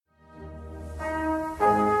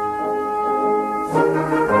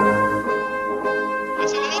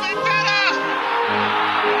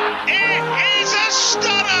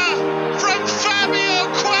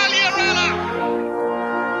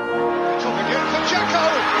Dzeko,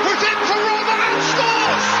 who's in for Roma and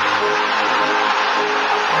scores!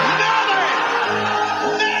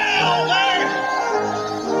 Nailed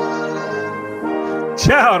it!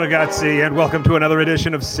 Ciao ragazzi, and welcome to another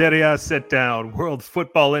edition of Serie A Sit Down, World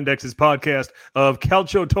Football Index's podcast of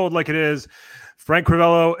Calcio Told Like It Is. Frank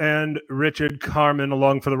Crivello and Richard Carmen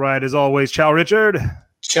along for the ride as always. Ciao, Richard.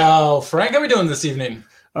 Ciao, Frank. How are we doing this evening?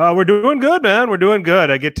 We're doing good, man. We're doing good.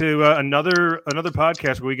 I get to another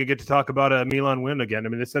podcast where we could get to talk about a Milan win again. I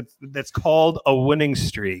mean, that's called a winning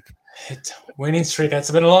streak. Winning streak. It's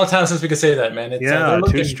been a long time since we could say that, man.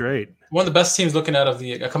 It's, two straight. One of the best teams coming out of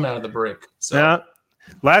the break. So. Yeah.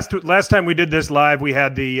 Last time we did this live, we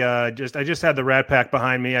had the I just had the Rat Pack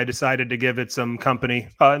behind me. I decided to give it some company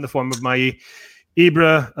in the form of my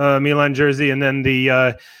Ibra Milan jersey, and then the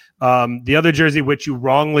other jersey, which you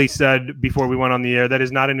wrongly said before we went on the air, that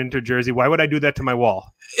is not an Inter jersey. Why would I do that to my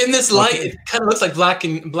wall? In this light, it kind of looks like black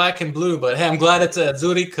and blue, but hey, I'm glad it's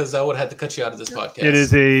Azzurri because I would have had to cut you out of this podcast. It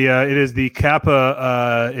is the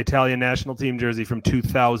Kappa Italian national team jersey from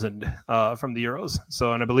 2000 from the Euros.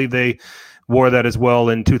 So, and I believe they wore that as well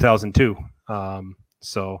in 2002.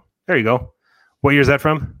 So there you go. What year is that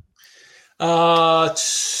from?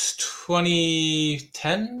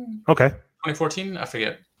 2010. Okay. 2014. I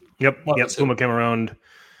forget. Yep. Puma came around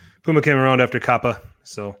after Kappa,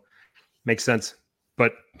 so makes sense.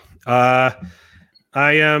 But I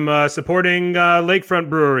am supporting Lakefront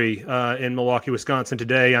Brewery in Milwaukee, Wisconsin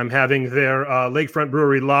today. I'm having their Lakefront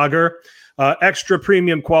Brewery lager, extra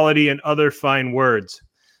premium quality and other fine words.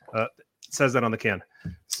 It says that on the can.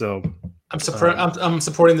 So I'm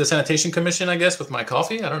supporting the Sanitation Commission, I guess, with my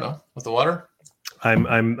coffee. I don't know, with the water.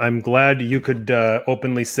 I'm glad you could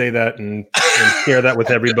openly say that and share that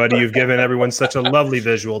with everybody. You've given everyone such a lovely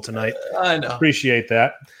visual tonight. I know. Appreciate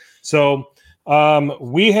that. So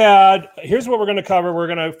here's what we're going to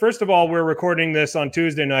cover. First of all, we're recording this on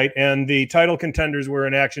Tuesday night, and the title contenders were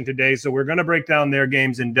in action today. So we're going to break down their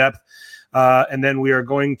games in depth. And then we are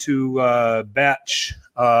going to batch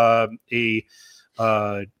a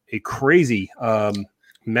crazy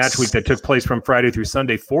match week that took place from Friday through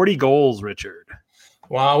Sunday. 40 goals, Richard.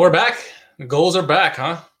 Wow, we're back. The goals are back,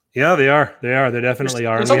 huh? Yeah, they are. They definitely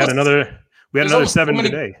are. And we had another 7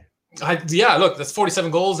 today. Look, that's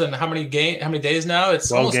 47 goals in how many days now? It's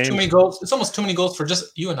almost games. Too many goals. It's almost too many goals for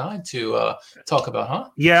just you and I to talk about, huh?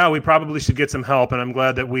 Yeah, we probably should get some help, and I'm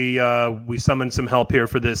glad that we summoned some help here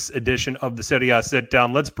for this edition of the Serie A Sit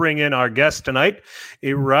Down. Let's bring in our guest tonight,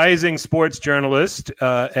 a rising sports journalist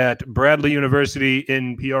at Bradley University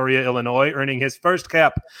in Peoria, Illinois, earning his first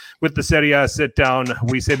cap with the Serie A Sit Down.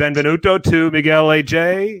 We say benvenuto to Miguel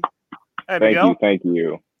A.J. Hi, Miguel. Thank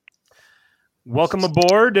you. Welcome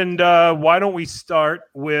aboard, and why don't we start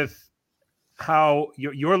with how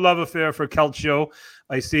your love affair for Calcio?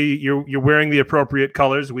 I see you're wearing the appropriate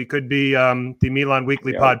colors. We could be the Milan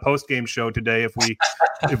Weekly Pod post-game show today if we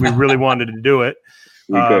really wanted to do it.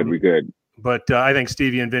 We could. But I think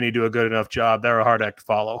Stevie and Vinny do a good enough job. They're a hard act to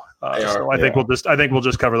follow. I think we'll just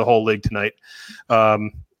cover the whole league tonight.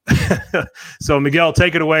 So Miguel,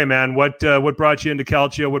 take it away, man. What brought you into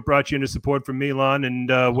Calcio? What brought you into support from Milan, and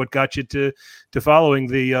what got you to following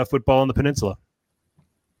the football on the peninsula?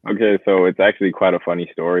 Okay, so it's actually quite a funny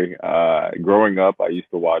story. Growing up, I used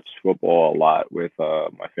to watch football a lot with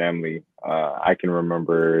my family. I can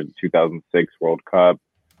remember 2006 World Cup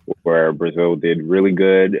where Brazil did really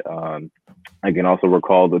good. I can also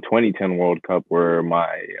recall the 2010 World Cup where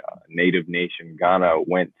my native nation, Ghana,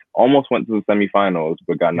 almost went to the semifinals,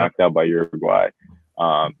 but got knocked out by Uruguay,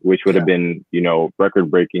 which would have been,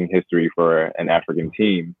 record-breaking history for an African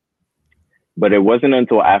team. But it wasn't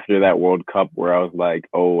until after that World Cup where I was like,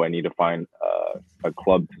 oh, I need to find a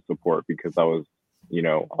club to support, because I was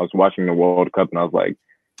watching the World Cup and I was like,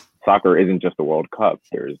 soccer isn't just a World Cup.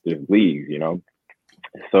 There's leagues,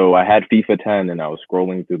 So I had FIFA 10 and I was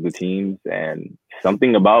scrolling through the teams, and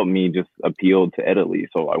something about me just appealed to Italy.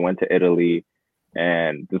 So I went to Italy,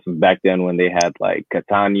 and this was back then when they had like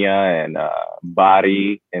Catania and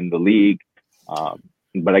Bari in the league.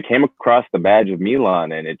 But I came across the badge of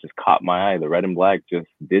Milan and it just caught my eye. The red and black just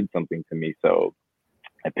did something to me. So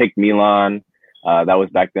I picked Milan. That was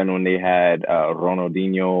back then when they had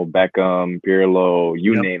Ronaldinho, Beckham, Pirlo,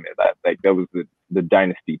 you name it. That was the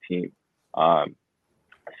dynasty team.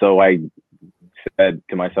 So I said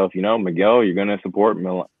to myself, Miguel, you're going to support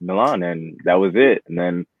Milan. And that was it. And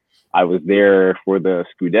then I was there for the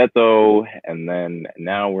Scudetto. And then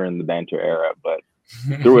now we're in the banter era. But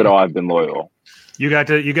through it all, I've been loyal. You got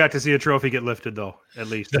to see a trophy get lifted, though, at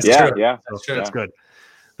least. That's true. Yeah. That's good.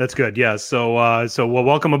 That's good. Yeah. So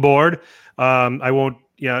welcome aboard. I won't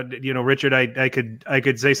Richard, I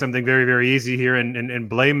could say something very, very easy here and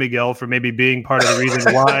blame Miguel for maybe being part of the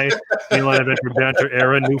reason why Milan have entered banter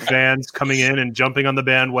era, new fans coming in and jumping on the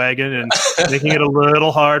bandwagon and making it a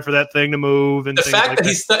little hard for that thing to move. And the fact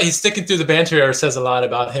that he's sticking through the banter era says a lot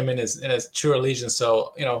about him and his true allegiance.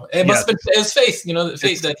 So, it must have been his faith, the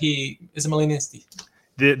faith that he is a Milanisti.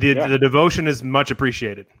 The devotion is much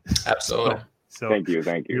appreciated. Absolutely. So thank you.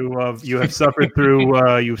 You have suffered through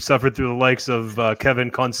the likes of Kevin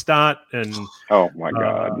Constant and oh my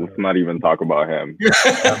God, let's not even talk about him.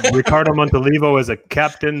 Ricardo Montalivo is a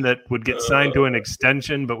captain that would get signed to an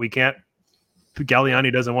extension, but we can't.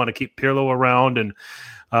 Galliani doesn't want to keep Pirlo around, and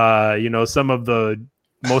some of the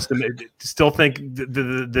most still think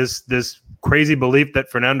this crazy belief that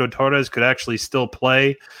Fernando Torres could actually still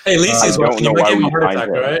play. Hey, at least he's working. He might give him a heart attack,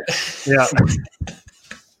 right? Yeah.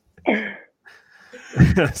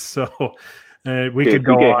 So we could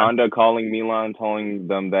go on. Honda calling Milan, telling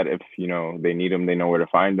them that if they need him, they know where to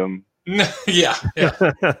find him. Yeah.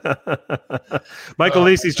 Michael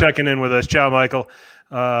Lisi's checking in with us. Ciao, Michael.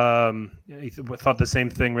 He thought the same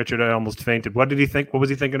thing, Richard. I almost fainted. What did he think? What was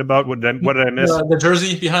he thinking about? What did I miss? The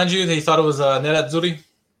jersey behind you. He thought it was Nerazzurri.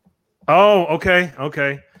 Oh, okay.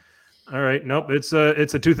 All right. Nope. It's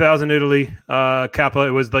a 2000 Italy Kappa.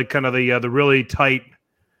 It was like kind of the really tight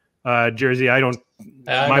jersey.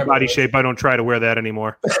 My body shape, I don't try to wear that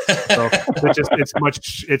anymore. So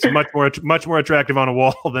it's much more attractive on a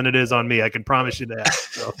wall than it is on me. I can promise you that.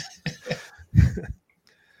 So.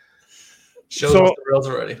 Shows off the rails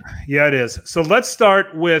already. Yeah, it is. So let's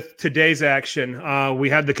start with today's action. We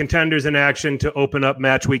had the contenders in action to open up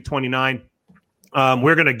match week 29.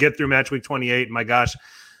 We're going to get through match week 28. My gosh.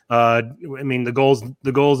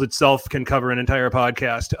 The goals itself can cover an entire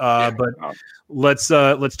podcast. But let's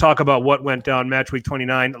talk about what went down match week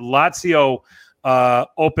 29. Lazio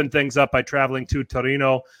opened things up by traveling to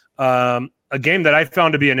Torino. A game that I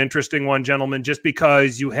found to be an interesting one, gentlemen, just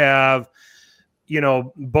because you have,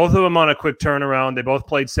 both of them on a quick turnaround. They both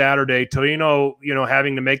played Saturday. Torino,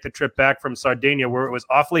 having to make the trip back from Sardinia where it was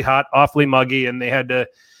awfully hot, awfully muggy, and they had to,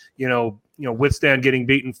 withstand getting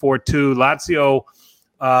beaten 4-2. Lazio,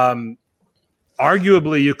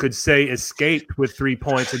 arguably, you could say, escaped with 3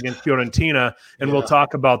 points against Fiorentina, and we'll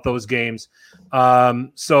talk about those games.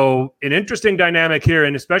 So an interesting dynamic here,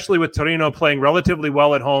 and especially with Torino playing relatively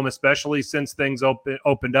well at home, especially since things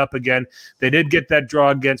opened up again. They did get that draw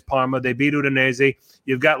against Parma. They beat Udinese.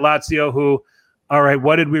 You've got Lazio, who, all right,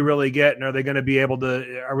 what did we really get? And are they going to be able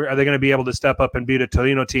to? Are they going to be able to step up and beat a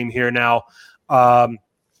Torino team here now? Let's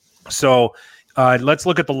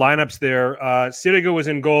look at the lineups there. Sirigu was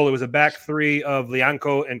in goal. It was a back three of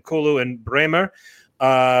Lianco and Kulu and Bremer.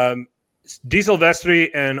 Di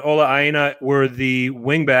Silvestri and Ola Aina were the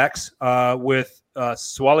wingbacks with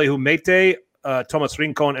Swalihu Mete, Thomas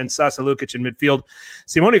Rincon, and Sasa Lukic in midfield.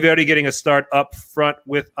 Simone Verdi getting a start up front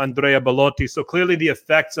with Andrea Belotti. So clearly the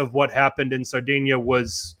effects of what happened in Sardinia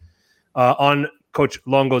was on Coach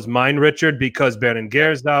Longo's mind, Richard, because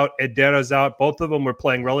Berenghar's out, Edera's out. Both of them were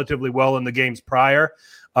playing relatively well in the games prior.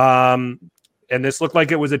 And this looked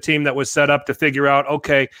like it was a team that was set up to figure out,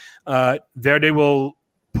 okay, Verdi will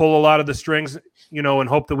pull a lot of the strings, and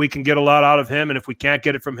hope that we can get a lot out of him. And if we can't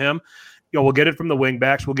get it from him, we'll get it from the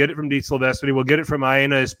wingbacks. We'll get it from Di Silvestri. We'll get it from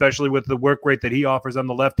Aina, especially with the work rate that he offers on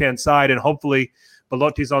the left-hand side. And hopefully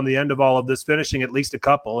Belotti's on the end of all of this, finishing at least a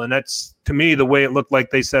couple. And that's, to me, the way it looked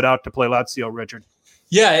like they set out to play Lazio, Richard.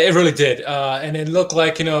 Yeah, it really did. And it looked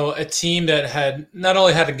like, a team that had not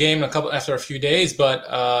only had a game after a few days, but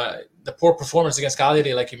the poor performance against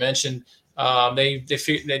Cagliari, like you mentioned,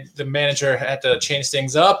 the manager had to change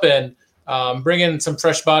things up and bring in some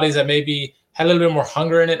fresh bodies that maybe had a little bit more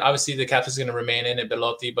hunger in it. Obviously, the captain's going to remain in it,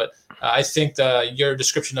 Belotti, but I think your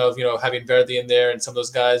description of having Verdi in there and some of those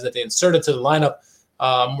guys that they inserted to the lineup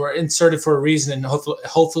were inserted for a reason, and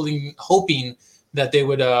hopefully hoping that they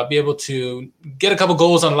would be able to get a couple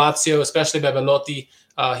goals on Lazio, especially by Belotti.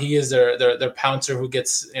 He is their pouncer who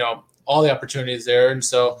gets all the opportunities there, and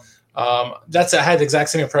so. I had the exact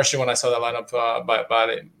same impression when I saw that lineup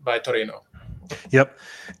by Torino. Yep.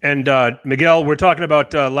 And Miguel, we're talking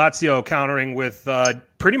about Lazio countering with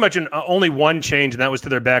pretty much only one change, and that was to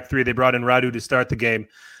their back three. They brought in Radu to start the game.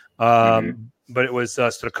 But it was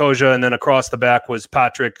Strakosha, and then across the back was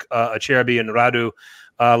Patrick, Acerbi, and Radu.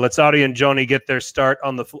 Lazzari and Joni get their start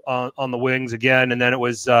on the wings again, and then it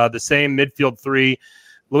was the same midfield three.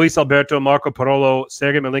 Luis Alberto, Marco Parolo,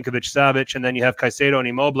 Sergej Milinkovic-Savic, and then you have Caicedo and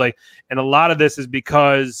Immobile. And a lot of this is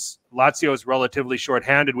because Lazio is relatively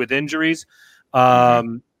shorthanded with injuries.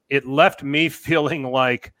 It left me feeling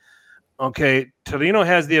like okay, Torino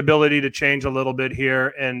has the ability to change a little bit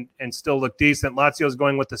here and still look decent. Lazio's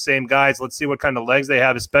going with the same guys. Let's see what kind of legs they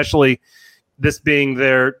have, especially this being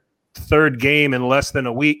their third game in less than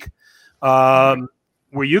a week.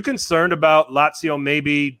 Were you concerned about Lazio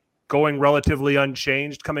maybe going relatively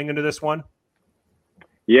unchanged coming into this one?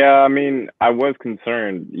 Yeah, I mean, I was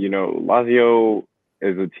concerned. You know, Lazio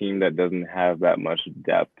is a team that doesn't have that much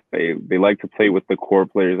depth. They like to play with the core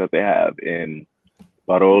players that they have in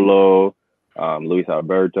Barolo, Luis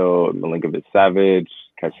Alberto, Milinkovic-Savic,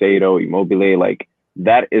 Caicedo, Immobile. Like,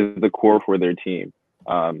 that is the core for their team.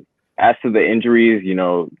 As to the injuries, you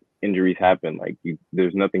know, injuries happen. Like,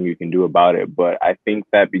 there's nothing you can do about it. But I think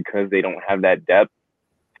that because they don't have that depth,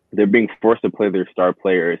 they're being forced to play their star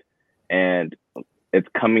players, and it's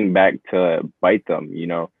coming back to bite them. You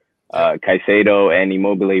know, Caicedo and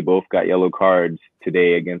Immobile both got yellow cards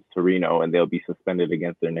today against Torino, and they'll be suspended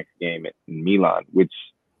against their next game in Milan, which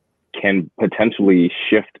can potentially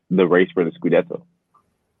shift the race for the Scudetto.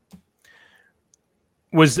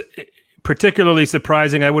 Was particularly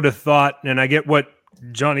surprising. I would have thought, and I get what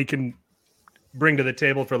Johnny can bring to the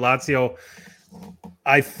table for Lazio.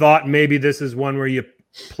 I thought maybe this is one where you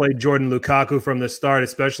played Jordan Lukaku from the start,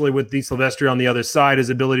 especially with Di Silvestri on the other side, his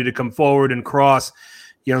ability to come forward and cross.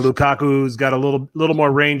 You know, Lukaku's got a little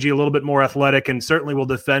more rangy, a little bit more athletic, and certainly will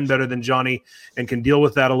defend better than Johnny and can deal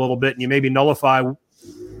with that a little bit. And you maybe nullify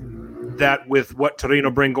that with what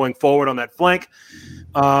Torino bring going forward on that flank.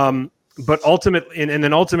 But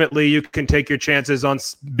ultimately, you can take your chances on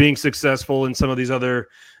being successful in some of these other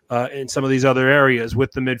areas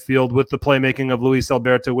with the midfield, with the playmaking of Luis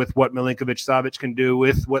Alberto, with what Milinkovic-Savic can do,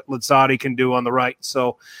 with what Lazzari can do on the right.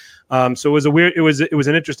 So it was it was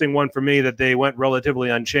an interesting one for me that they went relatively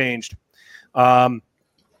unchanged.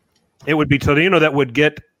 It would be Torino that would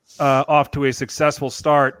get off to a successful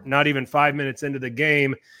start, not even 5 minutes into the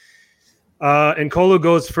game. And Kolu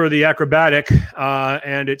goes for the acrobatic,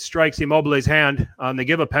 and it strikes Immobile's hand. They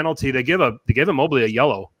give a penalty. They give Immobile a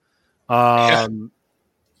yellow. Yeah.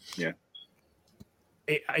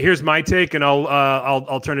 Here's my take, and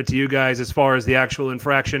I'll turn it to you guys as far as the actual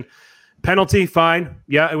infraction. Penalty, fine.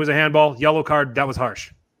 Yeah, it was a handball. Yellow card, that was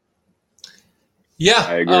harsh. Yeah,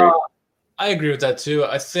 I agree. I agree with that too.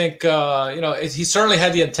 I think he certainly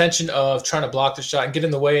had the intention of trying to block the shot and get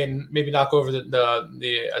in the way and maybe knock over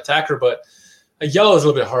the attacker, but a yellow is a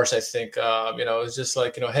little bit harsh. I think it's just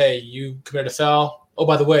like, hey, you committed a foul. Oh,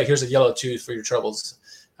 by the way, here's a yellow too for your troubles.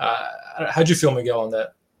 How'd you feel, Miguel, on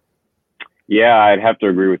that? Yeah, I'd have to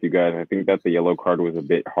agree with you guys. I think that the yellow card was a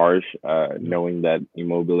bit harsh, knowing that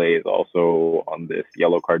Immobile is also on this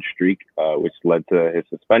yellow card streak, which led to his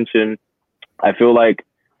suspension. I feel like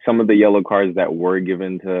some of the yellow cards that were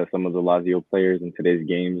given to some of the Lazio players in today's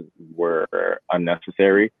games were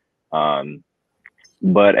unnecessary.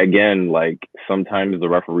 But again, like, sometimes the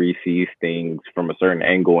referee sees things from a certain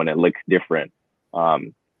angle and it looks different.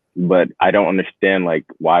 But I don't understand, like,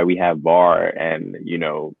 why we have VAR and,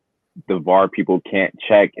 the VAR people can't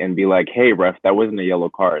check and be like, hey, ref, that wasn't a yellow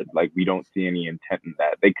card. Like, we don't see any intent in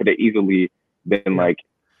that. They could have easily been like,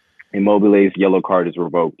 Immobile's yellow card is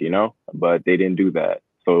revoked, but they didn't do that.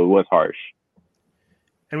 So it was harsh.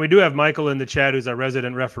 And we do have Michael in the chat, who's our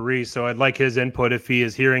resident referee, so I'd like his input if he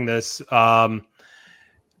is hearing this. I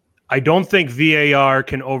don't think VAR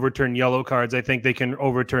can overturn yellow cards. I think they can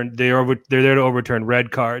overturn. They're there to overturn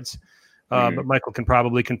red cards. But Michael can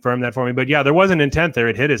probably confirm that for me. But yeah, there was an intent there.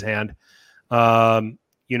 It hit his hand.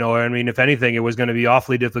 If anything, it was going to be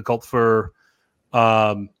awfully difficult for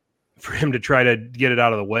him to try to get it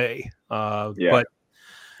out of the way. But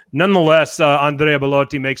nonetheless, Andrea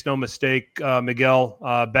Belotti makes no mistake. Miguel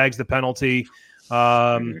bags the penalty.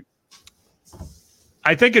 I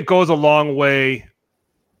think it goes a long way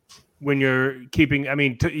when you're keeping. I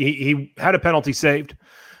mean, he had a penalty saved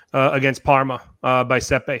against Parma by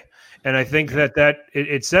Sepe. And I think that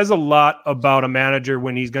it says a lot about a manager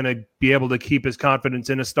when he's going to be able to keep his confidence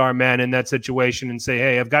in a star man in that situation and say,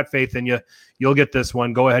 hey, I've got faith in you. You'll get this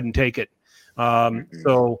one. Go ahead and take it. And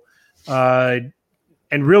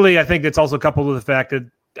really, I think it's also coupled with the fact that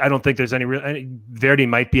I don't think there's any Verdi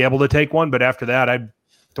might be able to take one, but after that, I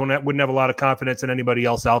wouldn't have a lot of confidence in anybody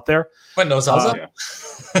else out there. What, no Zaza?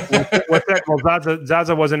 What's that? Well,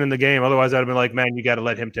 Zaza wasn't in the game. Otherwise, I'd have been like, man, you got to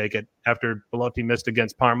let him take it after Belotti missed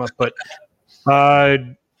against Parma. But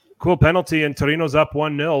cool penalty, and Torino's up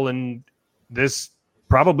 1-0, and this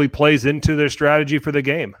probably plays into their strategy for the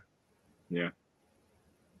game. Yeah.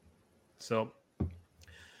 So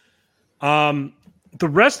the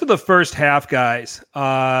rest of the first half, guys,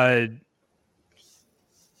 I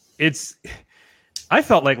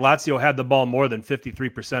felt like Lazio had the ball more than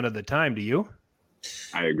 53% of the time. Do you?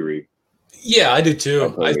 I agree. Yeah, I do I too.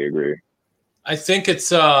 totally agree. I think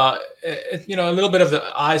it's a little bit of the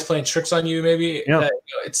eyes playing tricks on you. Maybe Yeah. that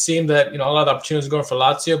it seemed that a lot of the opportunities are going for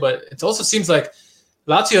Lazio, but it also seems like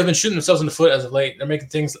Lazio have been shooting themselves in the foot as of late. They're making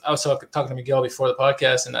things. I was talking to Miguel before the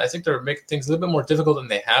podcast, and I think they're making things a little bit more difficult than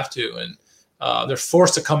they have to, and they're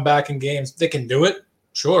forced to come back in games. They can do it,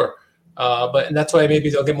 sure, and that's why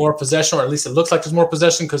maybe they'll get more possession, or at least it looks like there's more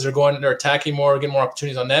possession because they're attacking more, getting more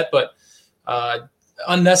opportunities on net, but.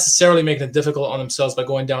 Unnecessarily making it difficult on themselves by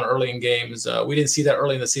going down early in games. We didn't see that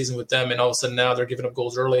early in the season with them, and all of a sudden now they're giving up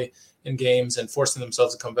goals early in games and forcing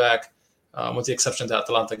themselves to come back, with the exception of the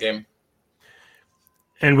Atalanta game.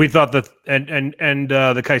 And we thought that, and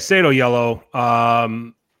the Caicedo yellow,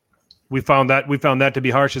 we found that to be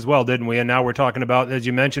harsh as well, didn't we? And now we're talking about, as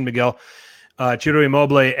you mentioned, Miguel, Ciro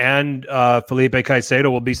Immobile and Felipe Caicedo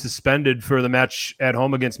will be suspended for the match at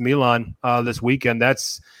home against Milan this weekend.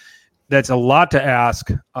 That's a lot to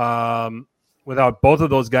ask. Without both of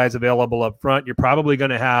those guys available up front, you're probably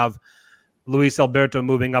going to have Luis Alberto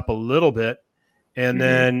moving up a little bit, and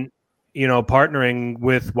then partnering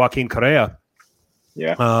with Joaquin Correa.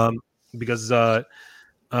 Yeah. Because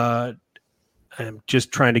I'm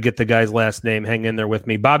just trying to get the guy's last name. Hang in there with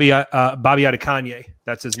me. Bobby Adekanye.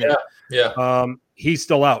 That's his name. Yeah. He's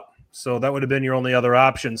still out, so that would have been your only other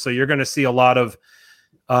option. So you're going to see a lot of.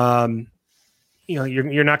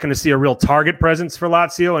 You're not going to see a real target presence for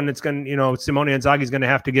Lazio, and it's going to, Simone Inzaghi is going to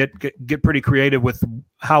have to get pretty creative with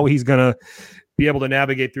how he's going to be able to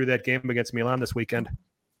navigate through that game against Milan this weekend.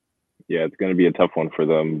 Yeah, it's going to be a tough one for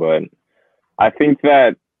them, but I think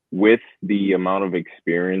that with the amount of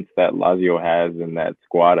experience that Lazio has in that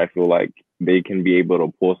squad, I feel like they can be able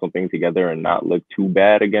to pull something together and not look too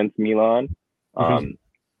bad against Milan. Again,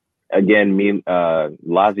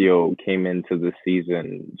 Lazio came into the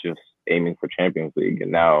season just aiming for Champions League,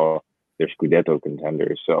 and now they're Scudetto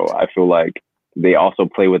contenders. So I feel like they also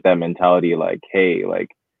play with that mentality, like, hey, like,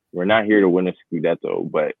 we're not here to win a Scudetto,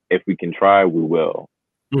 but if we can try, we will.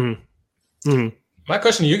 My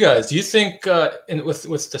question to you guys: do you think,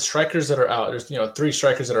 with the strikers that are out, there's 3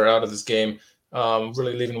 strikers that are out of this game,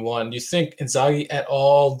 really leaving one. Do you think Inzaghi at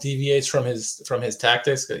all deviates from his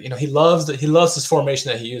tactics? He loves this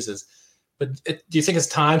formation that he uses. But do you think it's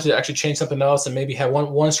time to actually change something else and maybe have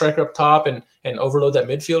one striker up top and overload that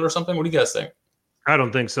midfield or something? What do you guys think? I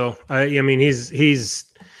don't think so. I mean, he's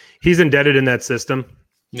indebted in that system.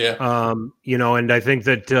 Yeah. And I think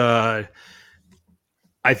that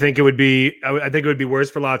I think it would be worse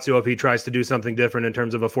for Lazio if he tries to do something different in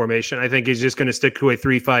terms of a formation. I think he's just going to stick to a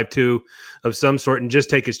 3-5-2 of some sort and just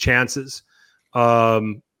take his chances.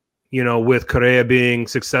 With Correa being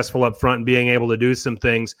successful up front and being able to do some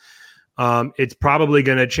things. It's probably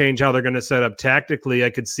going to change how they're going to set up tactically.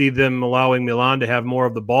 I could see them allowing Milan to have more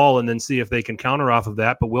of the ball and then see if they can counter off of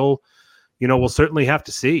that. But we'll certainly have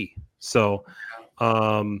to see. So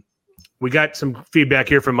we got some feedback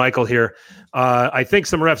here from Michael here. I think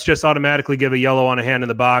some refs just automatically give a yellow on a hand in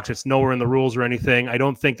the box. It's nowhere in the rules or anything. I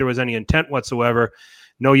don't think there was any intent whatsoever.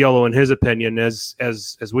 No yellow in his opinion. As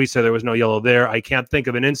we said, there was no yellow there. I can't think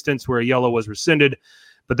of an instance where a yellow was rescinded.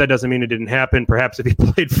 But that doesn't mean it didn't happen. Perhaps if he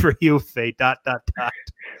played for Juve, ... Sing.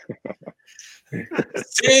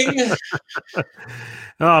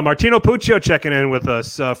 Martino Puccio checking in with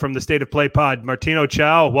us from the State of Play pod. Martino,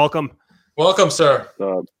 ciao. Welcome. Welcome, sir.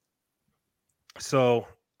 So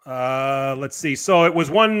let's see. So it was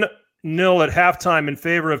 1-0 at halftime in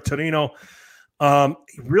favor of Torino.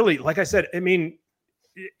 Really, like I said, I mean,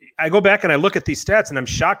 I go back and I look at these stats, and I'm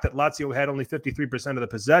shocked that Lazio had only 53% of the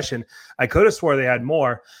possession. I could have swore they had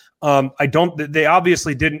more. They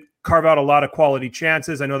obviously didn't carve out a lot of quality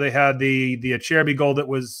chances. I know they had the Acerbi goal that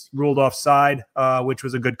was ruled offside, which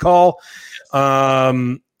was a good call.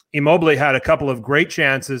 Immobile had a couple of great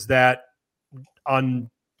chances that on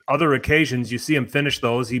other occasions you see him finish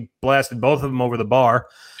those. He blasted both of them over the bar.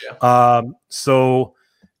 Yeah.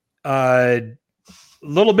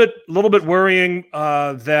 Little bit worrying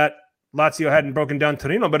that Lazio hadn't broken down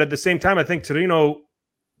Torino, but at the same time, I think Torino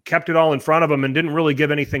kept it all in front of them and didn't really give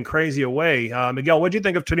anything crazy away. Miguel, what do you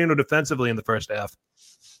think of Torino defensively in the first half?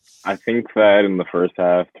 I think that in the first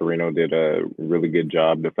half, Torino did a really good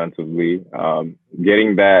job defensively.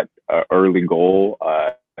 Getting that early goal,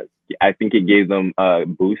 I think it gave them a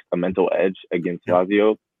boost, a mental edge against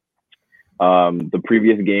Lazio. The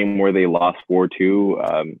previous game where they lost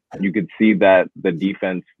 4-2, you could see that the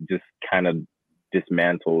defense just kind of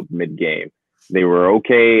dismantled mid-game. They were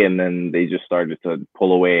okay, and then they just started to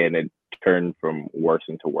pull away, and it turned from worse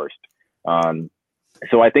into worse.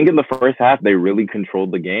 So I think in the first half, they really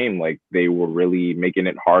controlled the game. Like, they were really making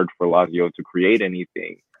it hard for Lazio to create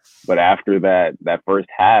anything. But after that first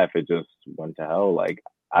half, it just went to hell. Like,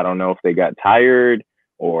 I don't know if they got tired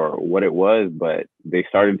or what it was, but they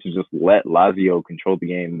started to just let Lazio control the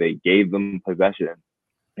game. They gave them possession,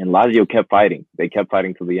 and Lazio kept fighting. They kept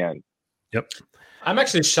fighting to the end. Yep. I'm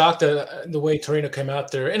actually shocked at the way Torino came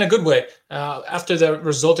out there in a good way. After the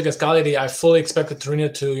result against Cagliari, I fully expected Torino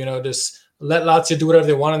to, just let Lazio do whatever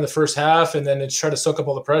they want in the first half, and then they try to soak up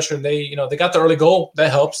all the pressure. And they got the early goal.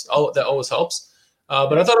 That helps. That always helps.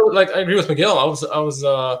 But I thought, I agree with Miguel. It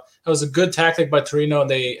was a good tactic by Torino, and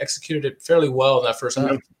they executed it fairly well in that first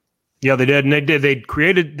half. Yeah, they did, and they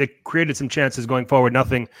created some chances going forward.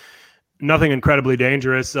 Nothing incredibly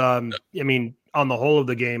dangerous. I mean, on the whole of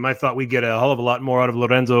the game, I thought we'd get a hell of a lot more out of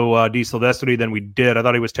Lorenzo Di Silvestri than we did. I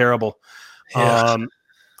thought he was terrible. Yeah.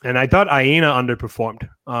 And I thought Aina underperformed.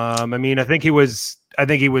 I mean, I think he was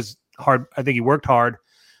hard. I think he worked hard.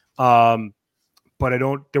 But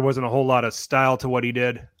there wasn't a whole lot of style to what he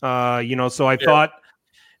did. So I thought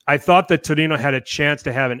that Torino had a chance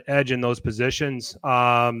to have an edge in those positions.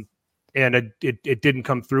 And it didn't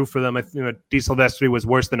come through for them. Di Silvestri was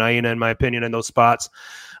worse than Aina, in my opinion, in those spots.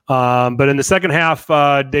 But in the second half,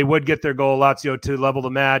 they would get their goal, Lazio, to level the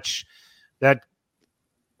match.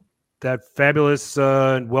 That fabulous,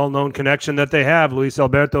 well-known connection that they have, Luis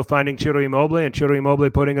Alberto finding Ciro Immobile and Ciro Immobile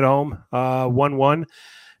putting it home, 1-1.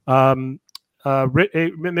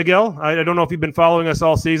 Miguel, I don't know if you've been following us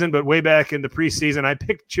all season, but way back in the preseason, I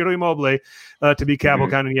picked Ciro Immobile to be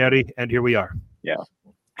Capocannoniere, and here we are. Yeah,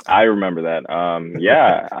 I remember that.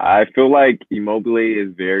 I feel like Immobile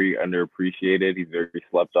is very underappreciated. He's very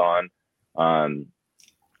slept on.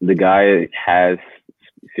 The guy has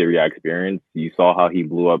Serie A experience. You saw how he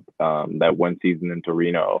blew up that one season in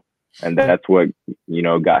Torino, and that's what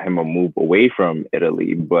got him a move away from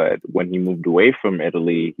Italy. But when he moved away from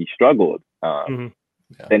Italy, he struggled. Then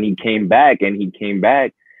he came back, and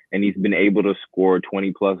he's been able to score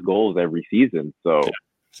 20 plus goals every season. So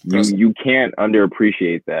you can't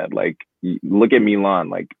underappreciate that. Like, look at Milan.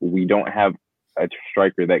 Like, we don't have a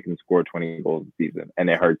striker that can score 20 goals a season, and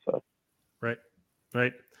it hurts us.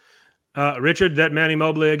 Right. Richard, that man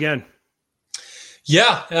Immobile again.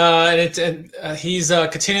 Yeah, and he's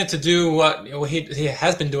continued to do what he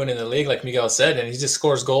has been doing in the league, like Miguel said, and he just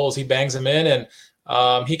scores goals. He bangs them in, and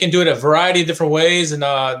he can do it a variety of different ways. And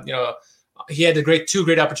he had two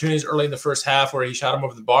great opportunities early in the first half where he shot him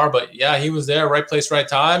over the bar. But yeah, he was there, right place, right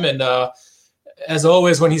time. And as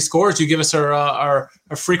always, when he scores, you give us our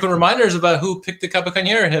frequent reminders about who picked the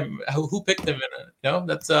Capocannoniere, who picked him.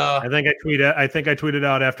 That's. I think I tweeted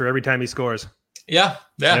out after every time he scores. Yeah.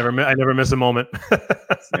 I never miss a moment.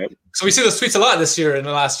 So we see those tweets a lot this year and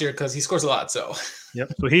the last year because he scores a lot. So.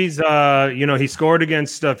 Yep. So he's he scored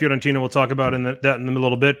against Fiorentina. We'll talk about that in a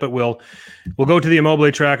little bit, but we'll go to the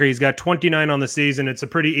Immobile tracker. He's got 29 on the season. It's a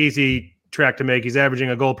pretty easy track to make. He's averaging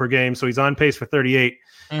a goal per game, so he's on pace for 38.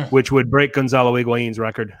 Which would break Gonzalo Higuain's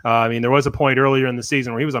record. I mean, there was a point earlier in the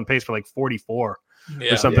season where he was on pace for like 44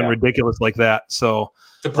 or something ridiculous like that. So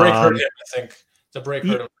the break hurt him, I think. The break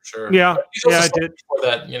hurt him for sure. Yeah, it did. Before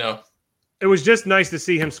that, It was just nice to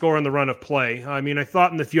see him score on the run of play. I mean, I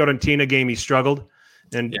thought in the Fiorentina game he struggled,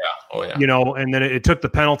 and and then it took the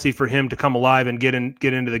penalty for him to come alive and get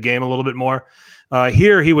into the game a little bit more.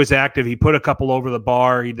 Here he was active. He put a couple over the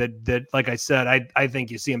bar. That like I said, I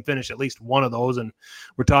think you see him finish at least one of those, and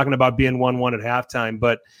we're talking about being 1-1 at halftime.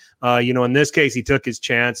 But in this case, he took his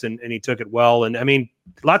chance and he took it well. And I mean,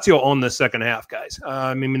 Lazio owned the second half, guys.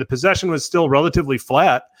 I mean, the possession was still relatively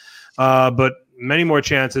flat, but many more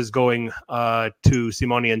chances going to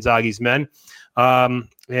Simone Inzaghi's men. And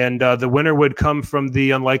the winner would come from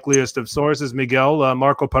the unlikeliest of sources, Miguel,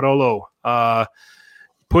 Marco Parolo.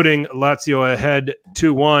 Putting Lazio ahead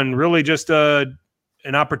 2-1, really just an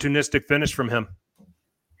opportunistic finish from him.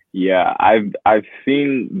 Yeah, I've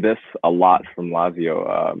seen this a lot from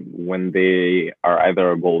Lazio. When they are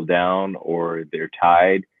either a goal down or they're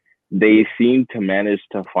tied, they seem to manage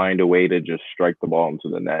to find a way to just strike the ball into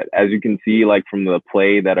the net. As you can see, like from the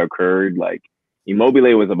play that occurred, like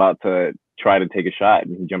Immobile was about to try to take a shot,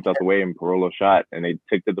 and he jumped out the way, and Parolo shot, and they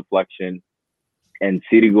took the deflection. And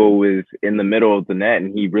Sirigu was in the middle of the net,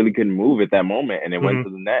 and he really couldn't move at that moment. And it went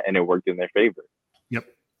to the net, and it worked in their favor. Yep.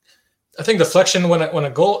 I think deflection when a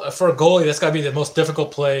goal for a goalie, that's got to be the most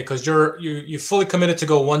difficult play because you're fully committed to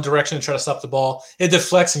go one direction and try to stop the ball. It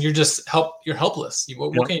deflects, and you're helpless.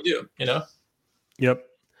 What can you do? Yep.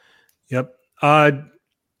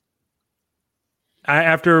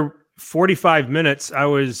 After 45 minutes, I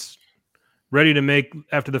was ready to make.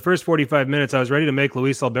 After the first 45 minutes, I was ready to make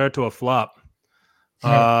Luis Alberto a flop.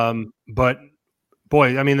 But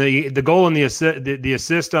boy, I mean the goal and the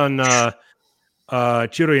assist on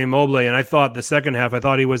Ciro Immobile, and I thought the second half, I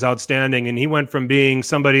thought he was outstanding, and he went from being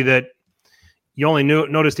somebody that you only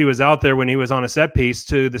noticed he was out there when he was on a set piece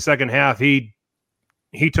to the second half. He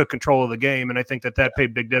took control of the game, and I think that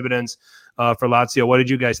paid big dividends for Lazio. What did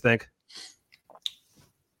you guys think?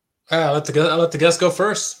 I'll let the guest go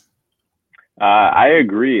first. I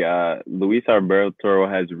agree. Luis Alberto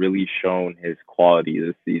has really shown his quality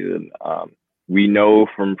this season. We know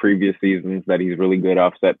from previous seasons that he's really good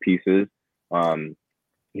off set pieces.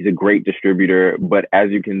 He's a great distributor, but as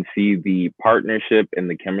you can see, the partnership and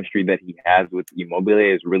the chemistry that he has with Immobile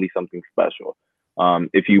is really something special.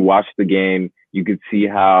 If you watch the game, you could see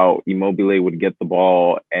how Immobile would get the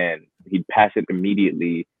ball and he'd pass it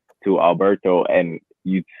immediately to Alberto, and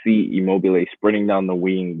you'd see Immobile sprinting down the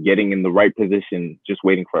wing, getting in the right position, just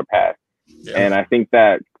waiting for a pass. Yeah. And I think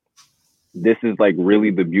that this is like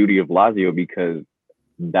really the beauty of Lazio, because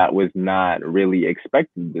that was not really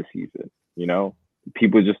expected this season. You know,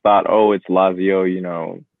 people just thought, oh, it's Lazio, you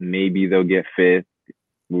know, maybe they'll get fifth,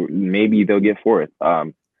 maybe they'll get fourth.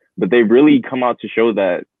 But they really come out to show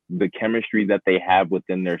that the chemistry that they have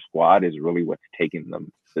within their squad is really what's taking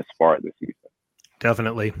them this far this season.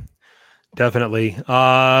 Definitely.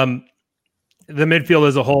 The midfield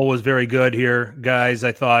as a whole was very good here, guys.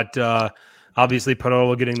 I thought obviously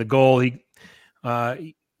Parolo getting the goal,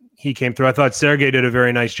 he came through. I thought Sergei did a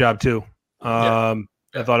very nice job too.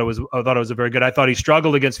 I thought it was a very good. I thought he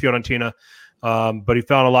struggled against Fiorentina, but he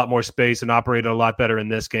found a lot more space and operated a lot better in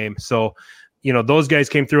this game. So, you know, those guys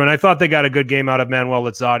came through, and I thought they got a good game out of Manuel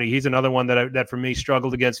Lozati. He's another one that for me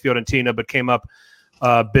struggled against Fiorentina, but came up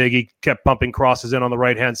big. He kept pumping crosses in on the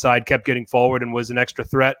right-hand side, kept getting forward, and was an extra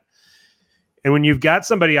threat. And when you've got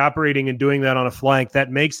somebody operating and doing that on a flank,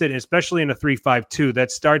 that makes it, especially in a 3-5-2,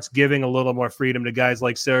 that starts giving a little more freedom to guys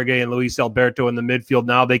like Sergei and Luis Alberto in the midfield.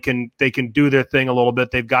 Now they can do their thing a little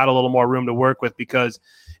bit. They've got a little more room to work with, because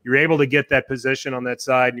you're able to get that position on that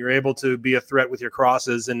side, and you're able to be a threat with your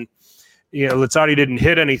crosses. And you know, Lozati didn't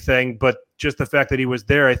hit anything, but just the fact that he was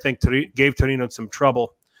there, I think, gave Torino some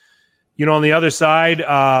trouble. You know, on the other side,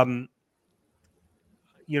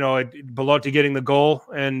 you know, Belotti getting the goal,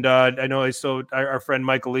 and I know our friend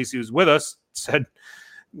Michael Lisi, who's with us, said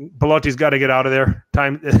Belotti's got to get out of there.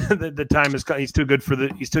 The time is he's too good for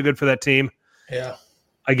that team. Yeah,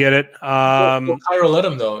 I get it. Cairo let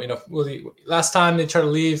him though. You know, last time they tried to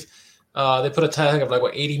leave, they put a tag of like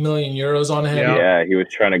 80 million euros on him. Yeah, he was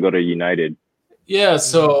trying to go to United. Yeah,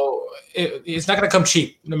 so it's not going to come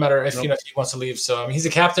cheap, no matter if if he wants to leave. So I mean, he's a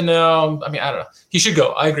captain now. I mean, I don't know. He should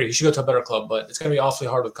go. I agree. He should go to a better club, but it's going to be awfully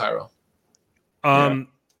hard with Cairo.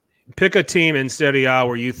 Pick a team in Serie A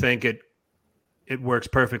where you think it works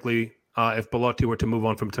perfectly if Belotti were to move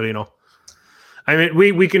on from Torino. I mean,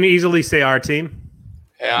 we can easily say our team.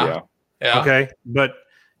 Yeah. Okay, but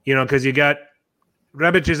you know, because you got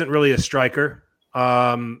Rebic isn't really a striker.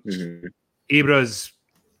 Ibra's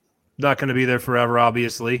not going to be there forever,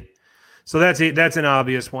 obviously. So that's an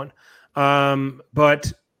obvious one.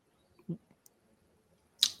 But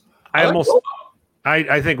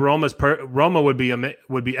I think Roma would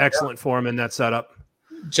be excellent for him in that setup.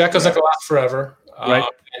 Dzeko's not going to last forever, right?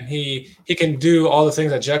 And he can do all the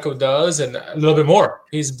things that Dzeko does and a little bit more.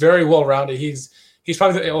 He's very well rounded. He's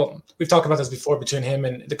probably we've talked about this before, between him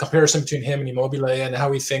and the comparison between him and Immobile, and how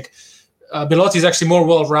we think Belotti is actually more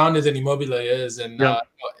well rounded than Immobile is, and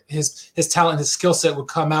his talent, his skill set would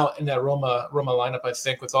come out in that Roma lineup. I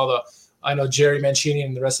think with all the, I know Jerry Mancini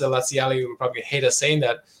and the rest of the Laziali would probably hate us saying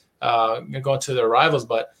that going to their rivals,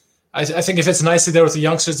 but I think if it's nicely there with the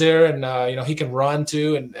youngsters there, and you know, he can run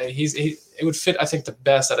too, and it would fit, I think, the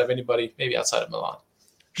best out of anybody, maybe outside of Milan.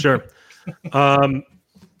 Sure.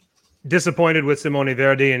 Disappointed with Simone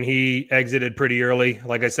Verdi, and he exited pretty early.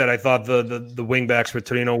 Like I said, I thought the wing backs for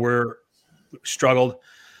Torino struggled.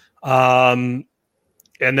 And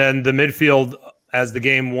then the midfield, as the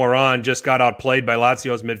game wore on, just got outplayed by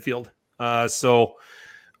Lazio's midfield.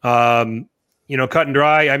 You know, cut and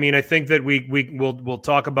dry. I mean, I think that we'll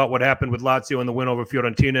talk about what happened with Lazio in the win over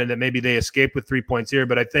Fiorentina, and that maybe they escaped with 3 points here.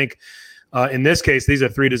 But I think in this case, these are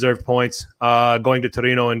 3 deserved points going to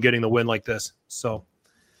Torino and getting the win like this. So,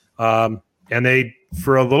 and they,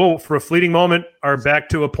 for a fleeting moment, are back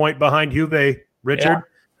to a point behind Juve. Richard.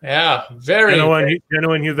 Yeah, very.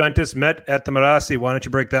 Genoa and Juventus met at the Marassi. Why don't you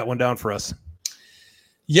break that one down for us?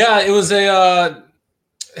 Yeah, it was an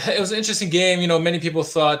interesting game. You know, many people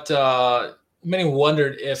thought, many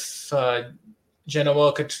wondered if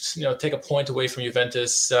Genoa could, you know, take a point away from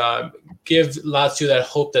Juventus, give Lazio that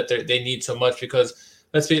hope that they need so much. Because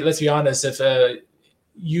let's be honest, if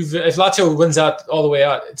Lazio wins out all the way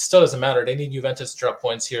out, it still doesn't matter. They need Juventus to drop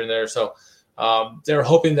points here and there. So They're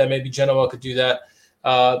hoping that maybe Genoa could do that.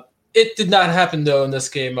 It did not happen, though, in this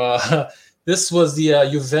game. This was the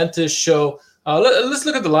Juventus show. Let's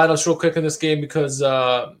look at the lineups real quick in this game because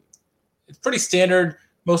it's pretty standard,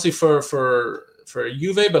 mostly for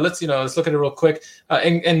Juve. But let's look at it real quick.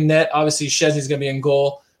 In net, obviously, Szczesny's going to be in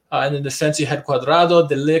goal. In the defense, you had Cuadrado,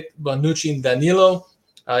 De Ligt, Bonucci, and Danilo.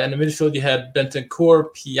 In the midfield, you had Bentancur,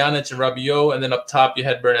 Pjanic, and Rabiot. And then up top, you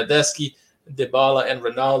had Bernardeschi, Dybala, and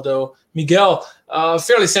Ronaldo. Miguel,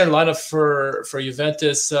 fairly standard lineup for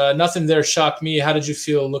Juventus. Nothing there shocked me. How did you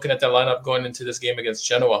feel looking at that lineup going into this game against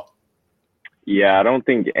Genoa? Yeah, I don't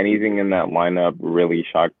think anything in that lineup really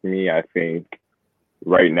shocked me. I think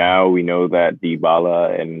right now we know that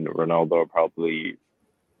Dybala and Ronaldo are probably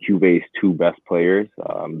Juve's two best players.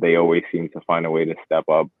 They always seem to find a way to step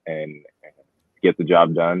up and get the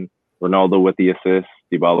job done. Ronaldo with the assists,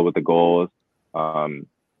 Dybala with the goals.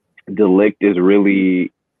 De Ligt is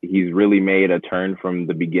he's really made a turn from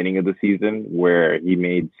the beginning of the season where he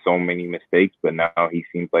made so many mistakes, but now he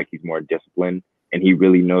seems like he's more disciplined and he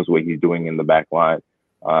really knows what he's doing in the back line.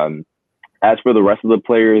 As for the rest of the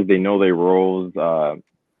players, they know their roles.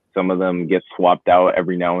 Some of them get swapped out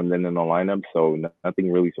every now and then in the lineup, so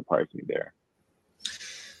nothing really surprised me there.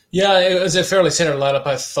 Yeah, it was a fairly standard lineup,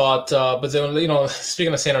 I thought. But then,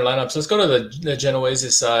 speaking of standard lineups, let's go to the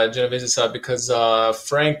Genoese side because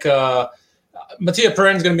Frank Mattia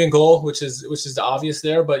Peren's going to be in goal, which is the obvious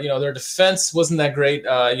there. But their defense wasn't that great.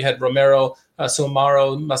 You had Romero,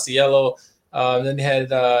 Somaro, Masiello. Then you had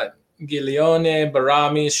Giglione,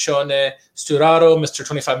 Barami, Shone, Sturaro, Mr.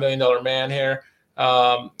 $25 million man here,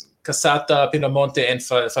 Casata, Pinamonti, and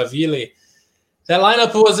Favilli. That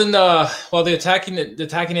lineup wasn't the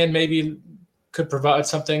attacking end maybe could provide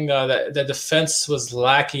something that the defense was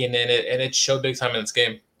lacking in it, and it showed big time in this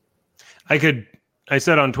game. I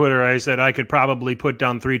said on Twitter, I could probably put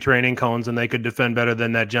down 3 training cones and they could defend better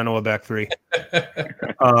than that Genoa back 3.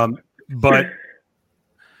 But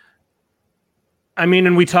I mean,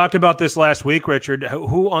 and we talked about this last week, Richard.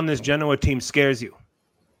 Who on this Genoa team scares you?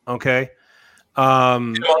 Okay.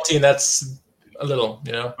 Monty, that's a little,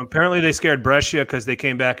 Apparently they scared Brescia because they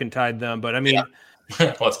came back and tied them. But I mean,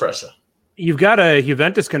 What's Brescia? You've got a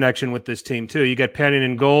Juventus connection with this team too. You got Pjanic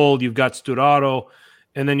in goal, you've got Sturaro,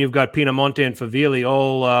 and then you've got Pinamonti and Favilli.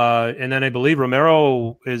 And then I believe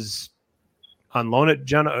Romero is on loan at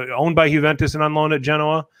Genoa, owned by Juventus and on loan at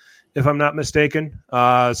Genoa, if I'm not mistaken.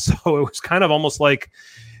 So it was kind of almost like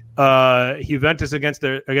Juventus against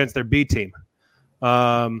their B team.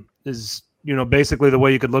 Is basically the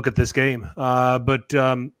way you could look at this game. But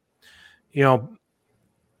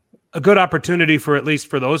a good opportunity for at least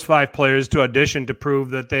for those 5 players to audition to prove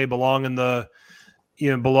that they belong in the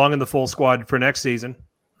full squad for next season.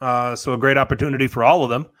 So a great opportunity for all of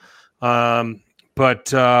them.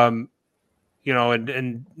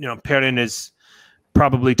 Perin is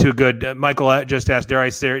probably too good. Michael just asked, dare I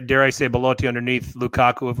say Belotti underneath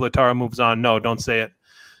Lukaku if Lautaro moves on? No, don't say it.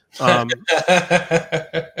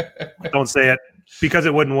 Don't say it because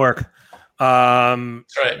it wouldn't work.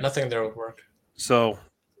 That's right. Nothing there would work. So,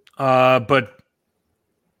 and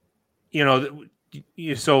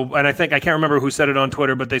I think I can't remember who said it on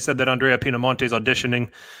Twitter, but they said that Andrea Pinamonti is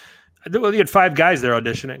auditioning. Well, you had 5 guys there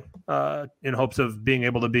auditioning in hopes of being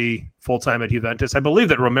able to be full-time at Juventus. I believe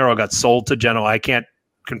that Romero got sold to Genoa. I can't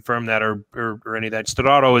confirm that or any of that.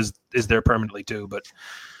 Sturaro is there permanently too, but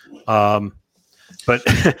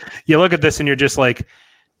you look at this and you're just like,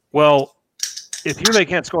 well, if Juve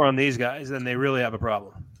can't score on these guys, then they really have a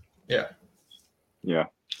problem. Yeah. Yeah.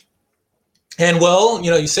 And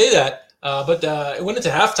you say that, but it went into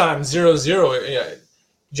halftime 0-0. Yeah.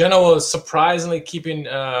 Genoa was surprisingly keeping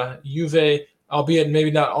Juve, albeit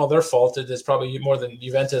maybe not all their fault. It's probably more than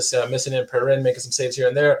Juventus missing in Perin, making some saves here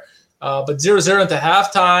and there. But 0-0 into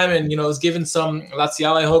halftime, and it was giving some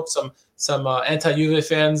Laziale hope, some anti-Juve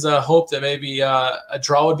fans hope that maybe a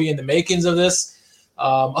draw would be in the makings of this.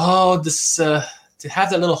 To have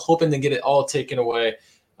that little hope and then get it all taken away.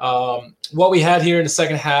 What we had here in the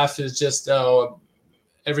second half is just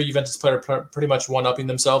every Juventus player pretty much one-upping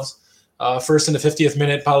themselves. First in the 50th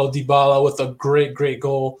minute, Paulo Dybala with a great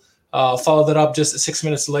goal. Followed that up just 6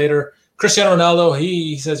 minutes later. Cristiano Ronaldo,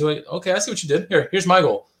 he says, "Wait, okay, I see what you did. Here's my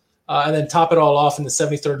goal." And then top it all off in the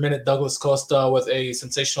 73rd minute, Douglas Costa with a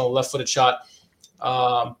sensational left-footed shot.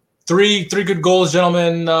 Three good goals,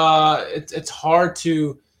 gentlemen. It's hard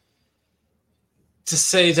to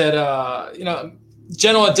say that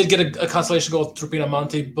Genoa did get a consolation goal through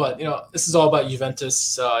Pinamonti, but this is all about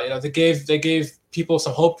Juventus. They gave people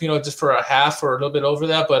some hope, just for a half or a little bit over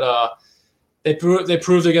that, but They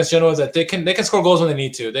proved against Genoa that they can score goals when they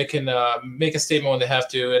need to. They can make a statement when they have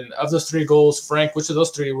to. And of those 3 goals, Frank, which of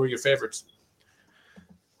those 3 were your favorites?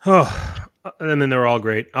 Oh, I mean, they're all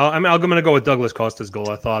great. I'm going to go with Douglas Costa's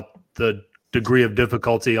goal. I thought the degree of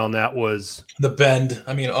difficulty on that was the bend.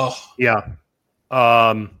 I mean, yeah.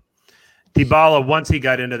 Dybala, once he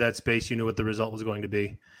got into that space, you knew what the result was going to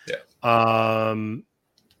be. Yeah.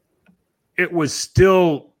 It was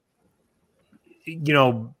still,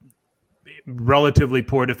 relatively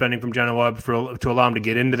poor defending from Genoa to allow him to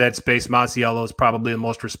get into that space. Masiello is probably the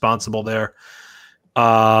most responsible there.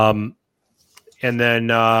 And then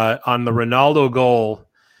on the Ronaldo goal,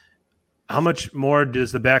 how much more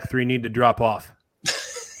does the back 3 need to drop off?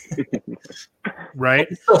 Right?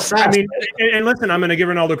 So I mean, and listen, I'm going to give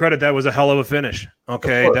Ronaldo credit. That was a hell of a finish.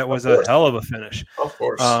 Okay, that was a hell of a finish. Of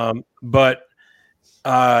course. But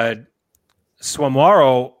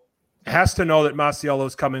Swamwaro has to know that Masiello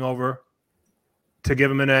is coming over to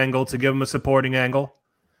give him an angle, to give him a supporting angle,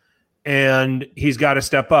 and he's got to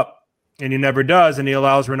step up, and he never does, and he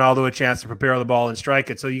allows Ronaldo a chance to prepare the ball and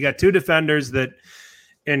strike it. So you got 2 defenders that,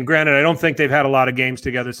 and granted, I don't think they've had a lot of games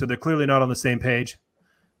together, so they're clearly not on the same page.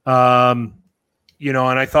 And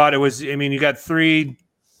I thought it was, you got 3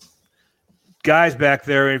 guys back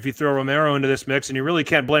there. If you throw Romero into this mix, and you really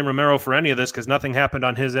can't blame Romero for any of this because nothing happened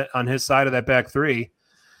on his side of that back 3,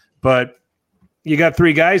 but you got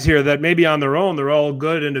 3 guys here that maybe on their own, they're all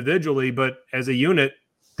good individually, but as a unit,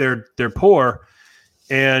 they're poor.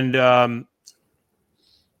 And,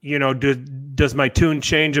 does my tune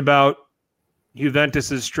change about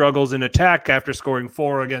Juventus's struggles in attack after scoring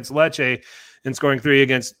 4 against Lecce and scoring 3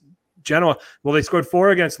 against Genoa? Well, they scored 4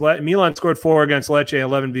 against Milan scored 4 against Lecce,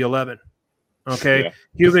 11v11. Okay. Yeah.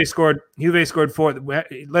 Juve scored 4.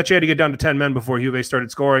 Lecce had to get down to 10 men before Juve started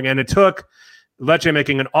scoring. And it took Lecce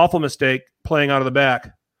making an awful mistake playing out of the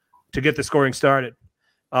back to get the scoring started.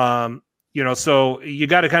 So you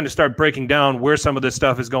got to kind of start breaking down where some of this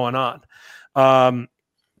stuff is going on.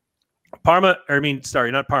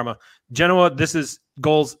 Genoa, this is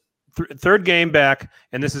goals third game back,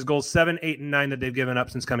 and this is goals 7, 8, and 9 that they've given up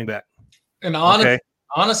since coming back. And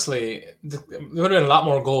honestly, there would have been a lot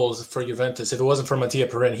more goals for Juventus if it wasn't for Mattia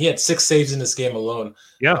Perin. He had 6 saves in this game alone.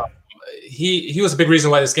 Yeah. He was a big reason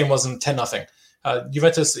why this game wasn't 10-0.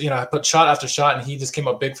 Juventus, put shot after shot, and he just came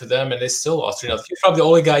up big for them, and they still lost 3-0. He's probably the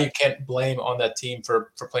only guy you can't blame on that team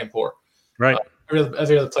for playing poor. Right.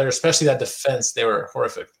 Every other player, especially that defense, they were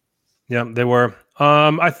horrific. Yeah, they were.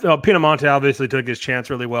 I thought Pinamonti obviously took his chance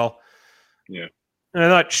really well. Yeah. And I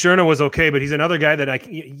thought Scherner was okay, but he's another guy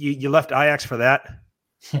that you left Ajax for that.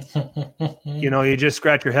 You just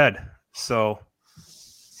scratch your head. So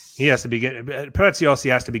he has to be getting – Preziosi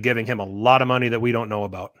has to be giving him a lot of money that we don't know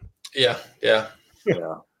about. Yeah.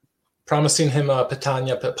 Promising him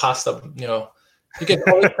Pitania pasta, You get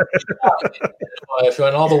if you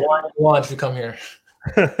want all the wine you want if you come here.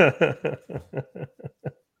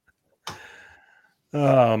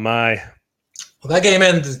 Oh, my. Well, that game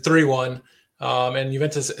ended 3-1, and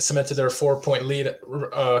Juventus cemented their 4-point lead,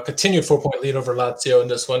 continued 4-point lead over Lazio in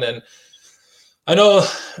this one. And I know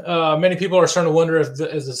many people are starting to wonder if the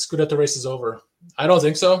Scudetto race is over. I don't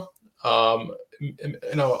think so. Frank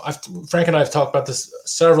and I have talked about this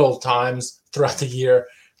several times throughout the year.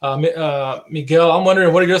 Miguel, I'm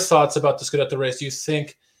wondering, what are your thoughts about the Scudetto race? Do you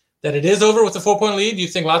think that it is over with the 4-point lead? Do you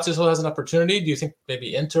think Lazio still has an opportunity? Do you think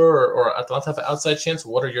maybe Inter or Atalanta have an outside chance?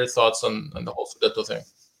 What are your thoughts on the whole Scudetto thing?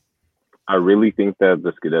 I really think that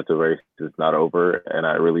the Scudetto race is not over, and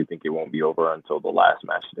I really think it won't be over until the last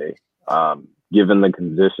match day. Given the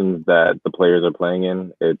conditions that the players are playing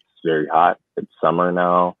in, it's very hot. It's summer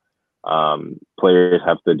now. Players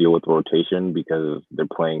have to deal with rotation because they're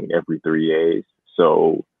playing every 3 days.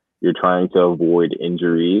 So you're trying to avoid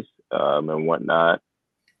injuries and whatnot.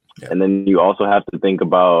 Yeah. And then you also have to think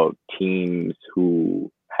about teams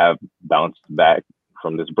who have bounced back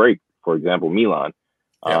from this break. For example, Milan.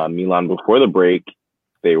 Yeah. Milan before the break,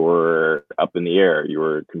 they were up in the air. You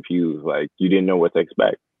were confused. Like, you didn't know what to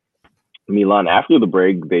expect. Milan after the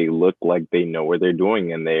break, they look like they know what they're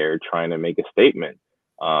doing and they're trying to make a statement.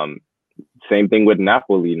 Same thing with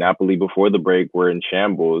Napoli. Napoli before the break were in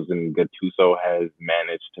shambles, and Gattuso has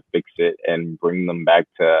managed to fix it and bring them back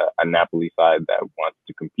to a Napoli side that wants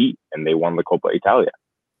to compete, and they won the Coppa Italia.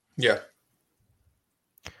 Yeah.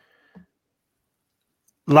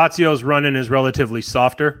 Lazio's running is relatively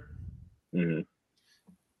softer. Mm-hmm.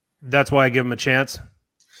 That's why I give them a chance.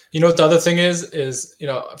 You know what the other thing is,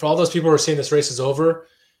 for all those people who are saying this race is over,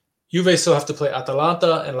 Juve still have to play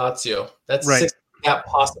Atalanta and Lazio. That's right. 6 gap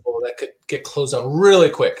possible that could get closed down really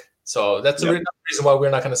quick. So that's the reason why we're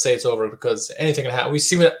not going to say it's over, because anything can happen. We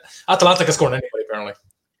see that Atalanta can score on anybody apparently.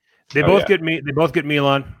 They both get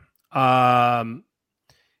Milan.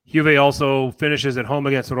 Juve also finishes at home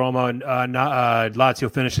against Roma, and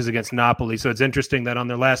Lazio finishes against Napoli. So it's interesting that on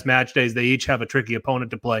their last match days, they each have a tricky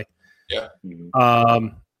opponent to play. Yeah.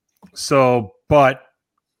 But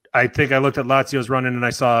I think I looked at Lazio's running and I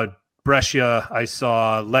saw Brescia, I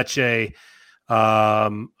saw Lecce,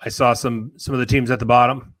 I saw some of the teams at the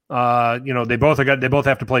bottom. They both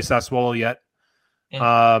have to play Sassuolo yet,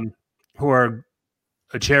 who are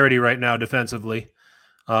a charity right now defensively.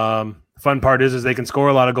 Fun part is they can score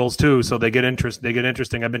a lot of goals too, so they get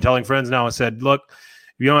interesting. I've been telling friends now. I said, look,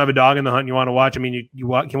 if you don't have a dog in the hunt and you want to watch, I mean, you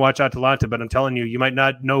can watch Atalanta, but I'm telling you, you might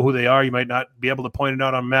not know who they are. You might not be able to point it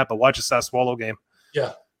out on a map, but watch a Sassuolo game.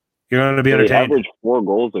 Yeah. You're going to be entertained. They average 4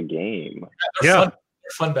 goals a game. Yeah, they're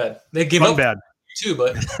fun bad. They give up bad too,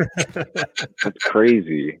 but that's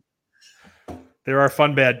crazy. There are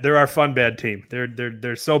fun bad team.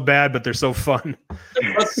 They're so bad, but they're so fun.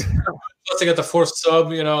 Plus they got the fourth sub.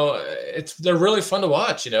 They're really fun to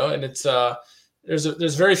watch. And it's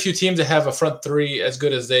there's very few teams that have a front three as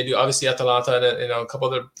good as they do. Obviously Atalanta and a couple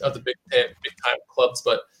of the big time clubs,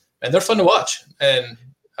 but they're fun to watch. And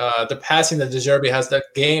the passing that De Zerbi has, the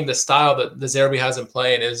game, the style that De Zerbi has in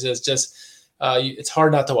playing is just it's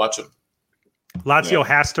hard not to watch them. Lazio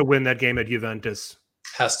has to win that game at Juventus.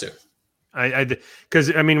 Has to.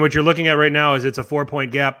 Because what you're looking at right now is it's a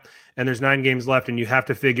 4-point gap and there's 9 games left, and you have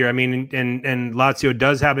to figure. And Lazio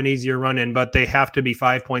does have an easier run in, but they have to be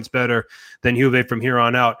 5 points better than Juve from here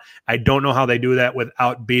on out. I don't know how they do that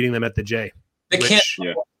without beating them at the J. They can't.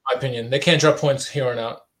 In my opinion, they can't drop points here on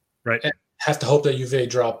out. Right. And have to hope that Juve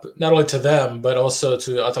drop not only to them but also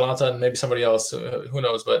to Atalanta and maybe somebody else. Who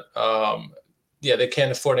knows? But they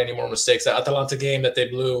can't afford any more mistakes. That Atalanta game that they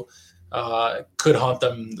blew could haunt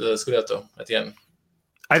them the Scudetto at the end.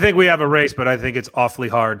 I think we have a race, but I think it's awfully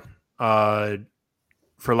hard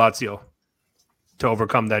for Lazio to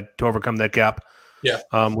overcome that gap. Yeah.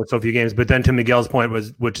 With so few games. But then to Miguel's point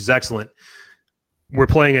which is excellent. We're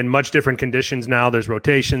playing in much different conditions now. There's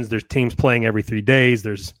rotations. There's teams playing every 3 days.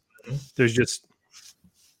 There's just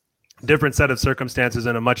different set of circumstances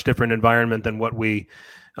in a much different environment than what we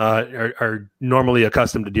are normally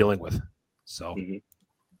accustomed to dealing with. So.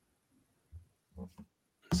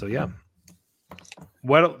 So yeah.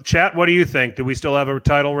 What do you think? Do we still have a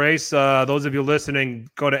title race? Those of you listening,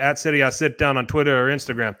 go to @CitySitDown on Twitter or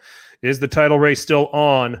Instagram. Is the title race still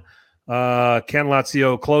on? Can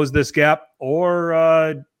Lazio close this gap,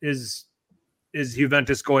 or is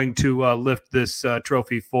Juventus going to lift this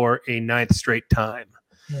trophy for a 9th straight time?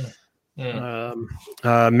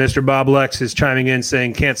 Mr. Bob Lex is chiming in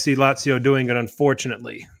saying can't see Lazio doing it,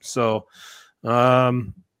 unfortunately. So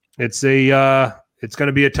it's going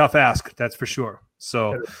to be a tough ask, that's for sure.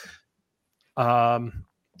 So,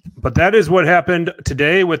 but that is what happened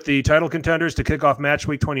today with the title contenders to kick off match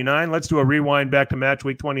week 29. Let's do a rewind back to match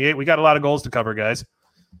week 28. We got a lot of goals to cover, guys.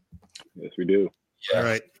 Yes, we do. Yeah. All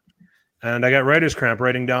right. And I got writer's cramp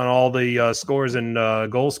writing down all the scores and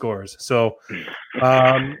goal scores. So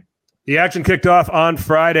the action kicked off on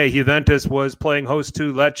Friday. Juventus was playing host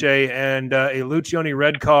to Lecce, and a Lucioni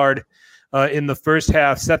red card in the first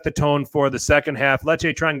half set the tone for the second half.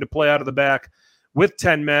 Lecce trying to play out of the back with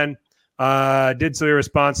 10 men, did so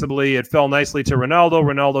irresponsibly. It fell nicely to Ronaldo.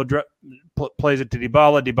 Ronaldo plays it to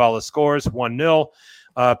Dybala. Dybala scores 1-0.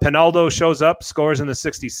 Pinaldo shows up, scores in the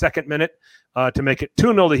 62nd minute to make it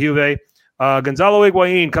 2-0 to Juve. Gonzalo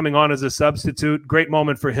Higuain coming on as a substitute. Great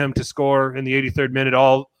moment for him to score in the 83rd minute,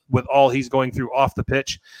 all he's going through off the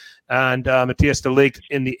pitch. And Matthias de Ligt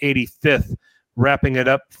in the 85th, wrapping it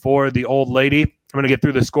up for the old lady. I'm going to get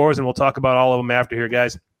through the scores, and we'll talk about all of them after here,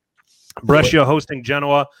 guys. Brescia hosting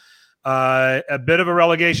Genoa. A bit of a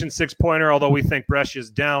relegation 6-pointer, although we think Brescia's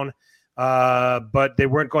down. But they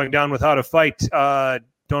weren't going down without a fight.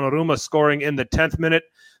 Donnarumma scoring in the 10th minute,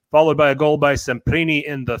 followed by a goal by Semprini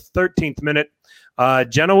in the 13th minute.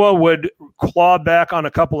 Genoa would claw back on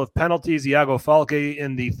a couple of penalties. Iago Falque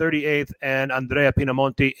in the 38th and Andrea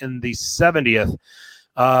Pinamonti in the 70th.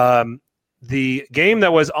 The game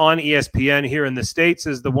that was on ESPN here in the States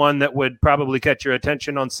is the one that would probably catch your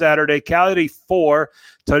attention on Saturday. Cagliari 4,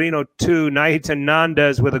 Torino 2, Nahitan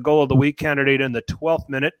Nandez with a goal of the week candidate in the 12th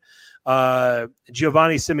minute.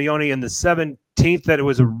 Giovanni Simeone in the 17th, that it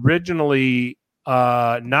was originally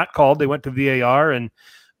not called. They went to VAR and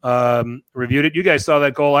reviewed it. You guys saw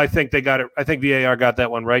that goal. I think they got it. I think VAR got that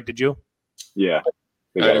one right. Did you? Yeah,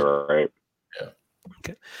 they got it right.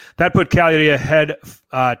 That put Cagliari ahead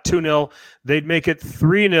 2-0. They'd make it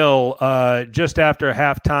 3-0 just after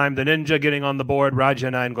halftime. The Ninja getting on the board, Raja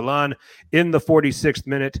Nainggolan, in the 46th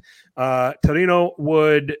minute. Torino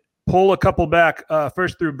would pull a couple back,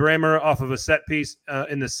 first through Bremer off of a set piece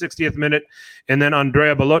in the 60th minute, and then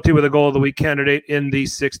Andrea Bellotti with a goal of the week candidate in the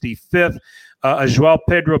 65th. A João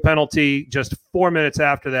Pedro penalty just 4 minutes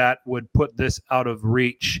after that would put this out of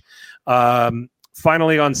reach.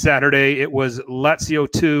 Finally, on Saturday, it was Lazio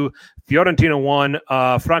 2, Fiorentina 1.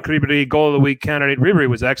 Frank Ribéry, goal of the week candidate. Ribéry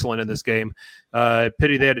was excellent in this game.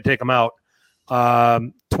 Pity they had to take him out.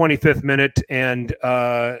 25th minute, and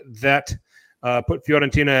that put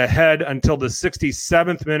Fiorentina ahead until the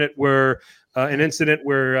 67th minute, where an incident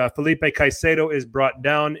where Felipe Caicedo is brought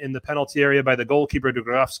down in the penalty area by the goalkeeper,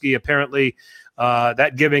 Dubravsky, apparently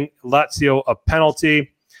that giving Lazio a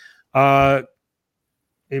penalty.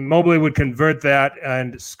 Immobile would convert that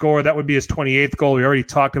and score. That would be his 28th goal. We already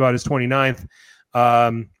talked about his 29th.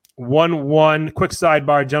 1-1. Quick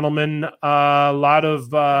sidebar, gentlemen. A lot of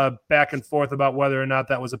back and forth about whether or not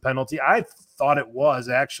that was a penalty. I thought it was,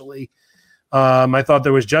 actually. I thought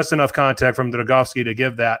there was just enough contact from Dragowski to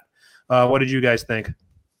give that. What did you guys think?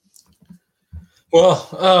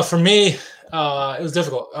 Well, for me, it was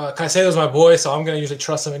difficult. Caicedo's my boy, so I'm going to usually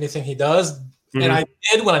trust him anything he does. Mm-hmm. And I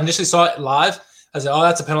did when I initially saw it live. I said, oh,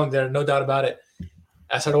 that's a penalty there, no doubt about it.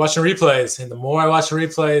 I started watching replays, and the more I watched the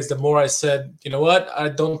replays, the more I said, you know what? I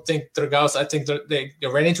don't think Dragowski – I think they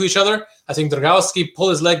ran into each other. I think Dragowski pulled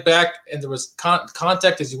his leg back, and there was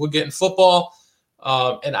contact as you would get in football,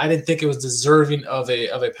 and I didn't think it was deserving of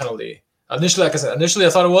a penalty. Initially, like I said, I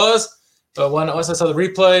thought it was, but once I saw the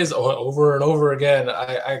replays over and over again,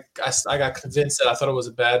 I got convinced that I thought it was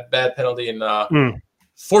a bad penalty, and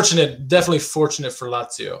definitely fortunate for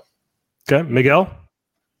Lazio. Okay, Miguel?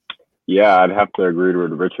 Yeah, I'd have to agree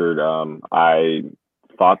with Richard. I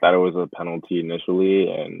thought that it was a penalty initially,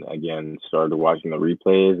 and again, started watching the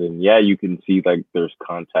replays. And yeah, you can see like there's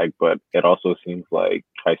contact, but it also seems like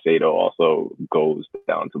Caicedo also goes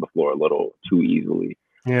down to the floor a little too easily.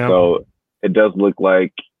 Yeah. So it does look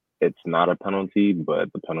like it's not a penalty,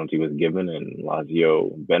 but the penalty was given, and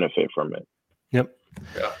Lazio benefit from it. Yep.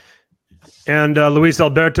 Yeah. And Luis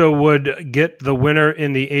Alberto would get the winner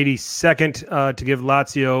in the 82nd to give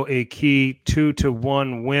Lazio a key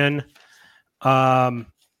 2-1 win.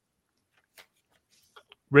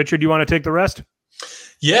 Richard, you want to take the rest?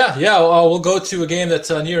 Yeah. We'll go to a game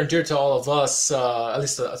that's near and dear to all of us, at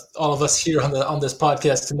least all of us here on this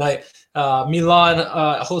podcast tonight.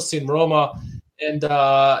 Milan hosting Roma. And,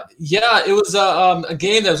 it was a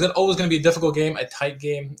game that was always going to be a difficult game, a tight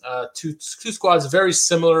game. Two squads very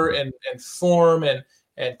similar in form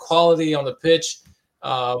and quality on the pitch.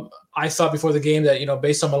 I thought before the game that,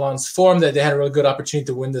 based on Milan's form, that they had a really good opportunity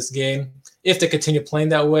to win this game if they continue playing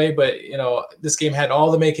that way. But, this game had all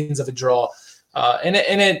the makings of a draw. And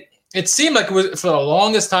it seemed like it was, for the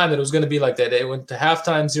longest time, that it was going to be like that. It went to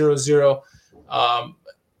halftime 0-0.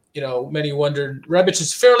 Many wondered. Rebic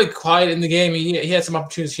is fairly quiet in the game. He had some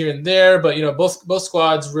opportunities here and there, but both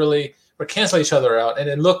squads really were canceling each other out. And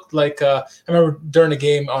it looked like I remember during the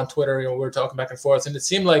game on Twitter, we were talking back and forth, and it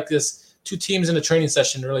seemed like this two teams in the training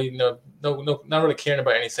session really, not really caring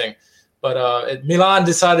about anything. But Milan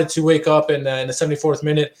decided to wake up in the 74th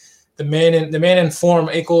minute. The man in form,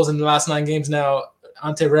 8 goals in the last 9 games now.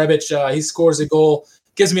 Ante Rebic, he scores a goal,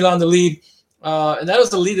 gives Milan the lead, and that was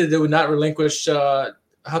the lead that they would not relinquish.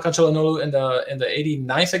 Hakan Çalhanoğlu in the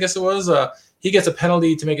 89th, I guess it was. He gets a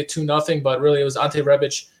penalty to make it 2-0, but really it was Ante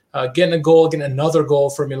Rebic getting a goal, getting another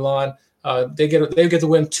goal for Milan. They get the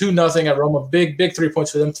win 2-0 at Roma. Big 3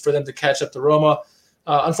 points for them to catch up to Roma.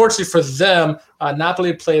 Unfortunately for them,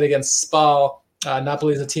 Napoli played against Spal.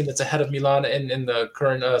 Napoli is a team that's ahead of Milan in the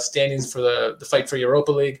current standings for the fight for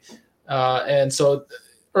Europa League. And so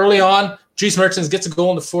early on, Dries Mertens gets a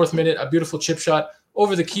goal in the 4th minute, a beautiful chip shot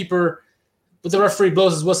over the keeper. But the referee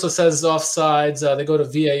blows his whistle, says offsides. They go to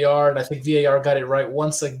VAR, and I think VAR got it right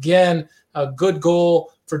once again. A good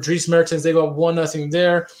goal for Dries Mertens. They go 1-0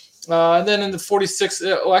 there. And then in the 46th,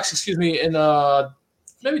 in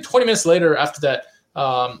maybe 20 minutes later after that,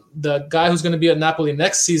 the guy who's going to be at Napoli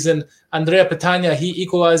next season, Andrea Petagna, he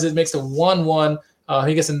equalizes, makes it 1-1.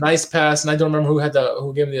 He gets a nice pass, and I don't remember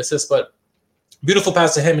who gave him the assist, but beautiful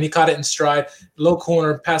pass to him, and he caught it in stride. Low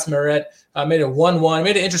corner, past Meret, made it 1-1.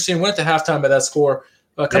 Made it interesting. Went to halftime by that score.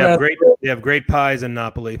 They have great pies in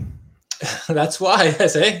Napoli. That's why I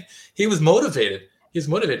say he was motivated. He was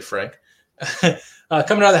motivated, Frank.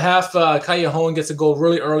 Coming out of the half, Callejon gets a goal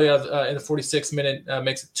really early in the 46th minute,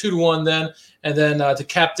 makes it 2-1 then. And then to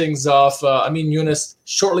cap things off, Amin Younes,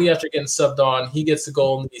 shortly after getting subbed on, he gets the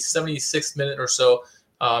goal in the 76th minute or so,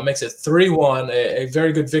 makes it 3-1, a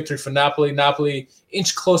very good victory for Napoli. Napoli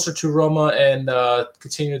inch closer to Roma and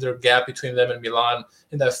continue their gap between them and Milan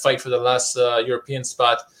in that fight for the last European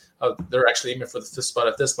spot. They're actually aiming for the fifth spot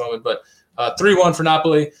at this moment, but 3-1 for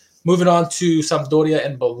Napoli. Moving on to Sampdoria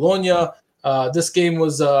and Bologna. This game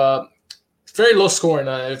was very low scoring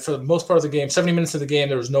for the most part of the game. 70 minutes of the game,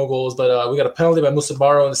 there was no goals, but we got a penalty by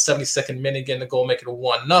Musabaro in the 72nd minute, getting the goal, making it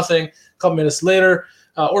 1-0. A couple minutes later,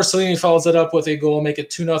 Orsolini follows it up with a goal, make it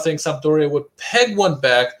 2-0. Sampdoria would peg one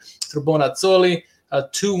back through Bonazzoli. A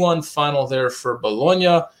 2-1 final there for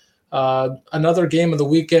Bologna. Another game of the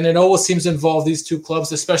weekend. It always seems to involve these two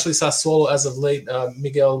clubs, especially Sassuolo as of late.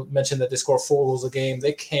 Miguel mentioned that they score 4 goals a game.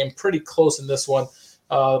 They came pretty close in this one.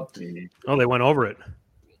 They went over it.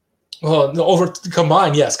 Well, no, over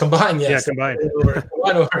combined, yes. Combined, yes. Yeah, combined.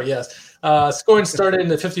 Combined over, yes. Scoring started in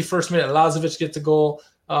the 51st minute. Lazovic gets the goal,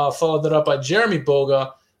 followed it up by Jeremy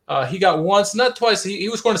Boga. He got once, not twice. He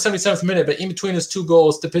was scoring in the 77th minute, but in between his 2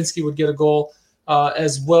 goals, Stepinski would get a goal,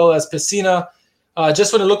 as well as Pessina.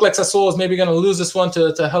 Just when it looked like Sassuolo was maybe going to lose this one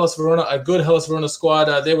to Hellas Verona, a good Hellas Verona squad,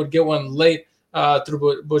 they would get one late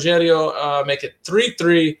through Bogerio, make it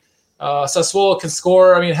 3-3. Sassuolo can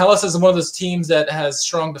score. I mean, Hellas is one of those teams that has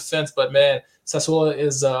strong defense, but man, Sassuolo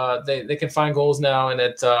is they can find goals now, and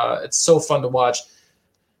it's so fun to watch.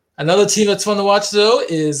 Another team that's fun to watch though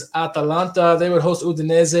is Atalanta. They would host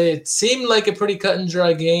Udinese. It seemed like a pretty cut and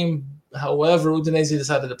dry game. However, Udinese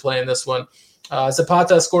decided to play in this one.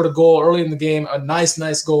 Zapata scored a goal early in the game, a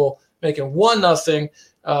nice goal, making 1-0.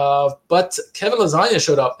 But Kevin Lasagna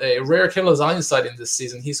showed up, a rare Kevin Lasagna sighting this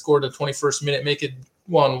season. He scored the 21st minute, make it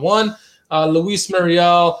 1-1. Luis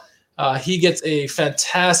Marial, he gets a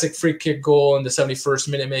fantastic free kick goal in the 71st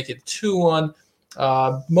minute, make it 2-1.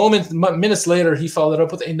 Minutes later, he followed it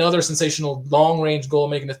up with another sensational long-range goal,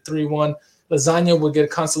 making it 3-1. Lasagna would get a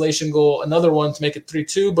consolation goal, another one to make it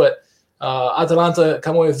 3-2, but Atalanta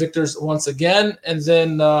come away with victors once again. And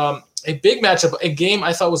then a big matchup, a game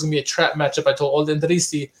I thought was going to be a trap matchup. I told Old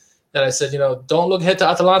Endristi that I said, don't look ahead to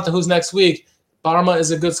Atalanta, who's next week. Parma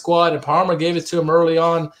is a good squad, and Parma gave it to him early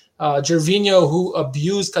on. Gervinho, who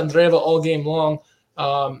abused Candreva all game long,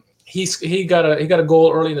 he got a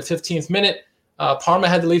goal early in the 15th minute. Parma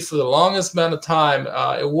had the lead for the longest amount of time.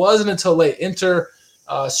 It wasn't until late Inter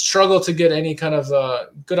struggled to get any kind of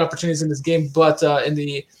good opportunities in this game, but in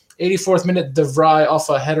the 84th minute, De Vrij off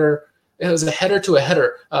a header. It was a header to a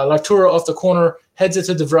header. Latura off the corner, heads it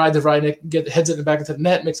to De Vrij. De Vrij heads it back into the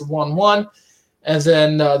net, makes it 1-1. And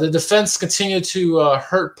then the defense continued to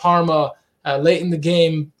hurt Parma late in the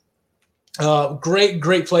game.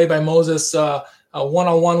 Great play by Moses.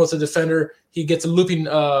 One-on-one with the defender. He gets a looping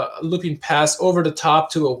pass over the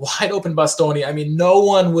top to a wide-open Bastoni. I mean, no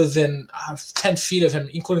one within 10 feet of him,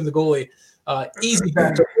 including the goalie. Easy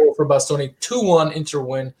back-to goal for Bastoni. 2-1 Inter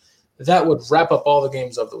win. That would wrap up all the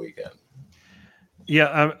games of the weekend.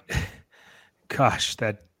 Yeah, gosh,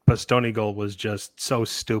 that Bastoni goal was just so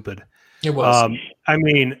stupid. It was. I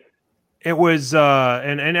mean, it was,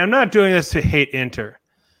 and I'm not doing this to hate Inter.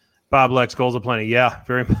 Bob Lex, goals aplenty. Yeah,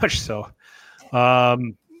 very much so.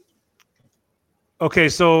 Okay,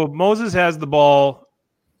 so Moses has the ball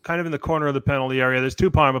kind of in the corner of the penalty area. There's 2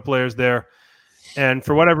 Parma players there. And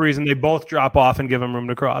for whatever reason, they both drop off and give him room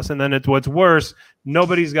to cross. And then what's worse,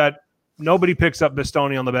 nobody picks up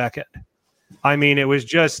Bastoni on the back end. I mean, it was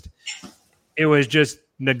just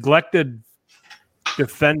neglected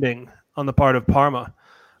defending on the part of Parma.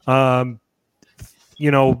 Just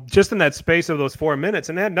in that space of those 4 minutes,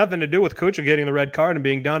 and it had nothing to do with Kucha getting the red card and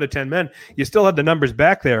being down to 10 men. You still had the numbers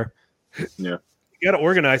back there. Yeah. You got to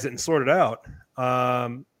organize it and sort it out.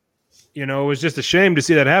 It was just a shame to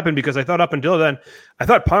see that happen because I thought up until then,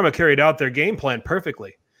 Parma carried out their game plan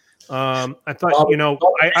perfectly. I thought,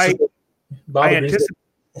 I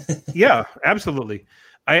anticipated, yeah, absolutely.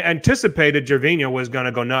 I anticipated Gervinho was going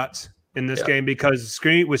to go nuts in this game because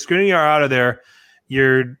with Skriniar out of there,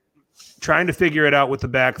 you're trying to figure it out with the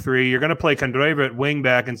back 3. You're going to play Candreva at wing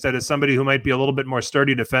back instead of somebody who might be a little bit more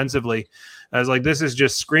sturdy defensively. I was like, this is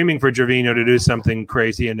just screaming for Gervinho to do something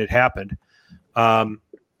crazy, and it happened. And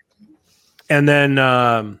then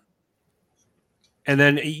the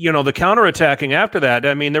counterattacking after that,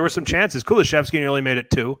 I mean, there were some chances. Kulishevsky nearly made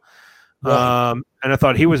it 2. And I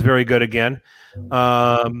thought he was very good again.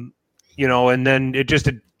 And then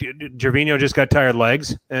Gervinho just got tired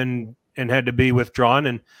legs and had to be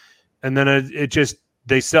withdrawn. And then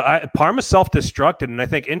Parma self-destructed, and I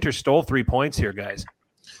think Inter stole 3 points here, guys.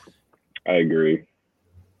 I agree.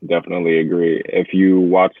 Definitely agree. If you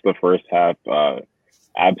watch the first half,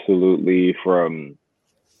 absolutely from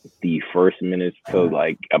the first minutes to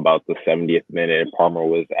like about the 70th minute, Parma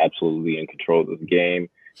was absolutely in control of this game.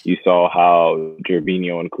 You saw how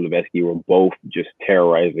Gervinho and Kulusevski were both just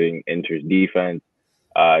terrorizing Inter's defense.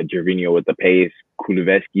 Gervinho with the pace,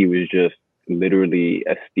 Kulusevski was just literally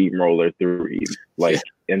a steamroller through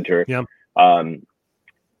Inter. Yeah.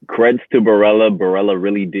 Creds to Barella. Barella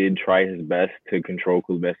really did try his best to control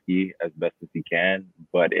Kulusevski as best as he can,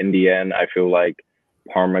 but in the end, I feel like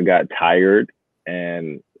Parma got tired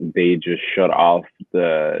and they just shut off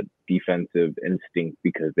the defensive instinct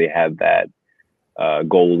because they had that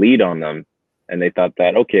goal lead on them, and they thought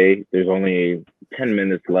that, okay, there's only 10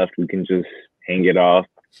 minutes left, we can just hang it off.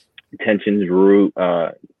 Tensions grew,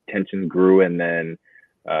 and then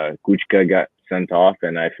Kuchka got sent off,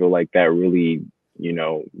 and I feel like that really,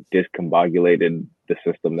 discombobulated the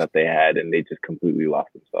system that they had, and they just completely lost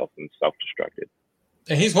themselves and self-destructed.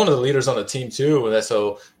 And he's one of the leaders on the team too.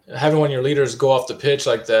 So having one of your leaders go off the pitch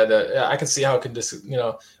like that, I can see how it can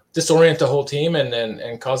disorient the whole team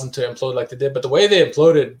and cause them to implode like they did. But the way they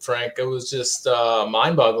imploded, Frank, it was just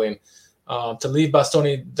mind-boggling. To leave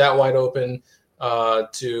Bastoni that wide open,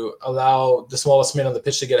 to allow the smallest man on the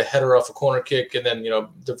pitch to get a header off a corner kick, and then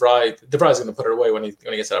De Vrij is going to put it away when he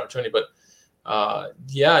gets that opportunity. But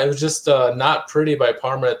it was just not pretty by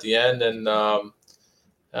Parma at the end, and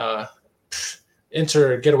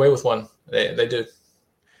Inter get away with one. They do.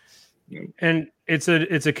 And it's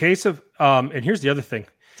a case of and here's the other thing.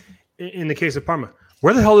 In the case of Parma,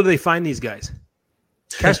 where the hell did they find these guys?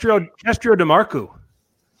 Castro DeMarco.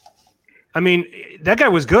 I mean, that guy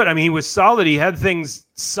was good. I mean, he was solid. He had things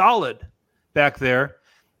solid back there.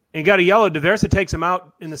 And he got a yellow. Diversa takes him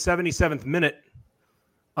out in the 77th minute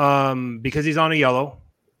because he's on a yellow.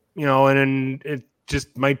 And it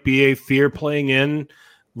just might be a fear playing in.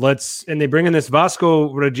 And they bring in this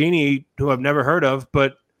Vasco Regini, who I've never heard of.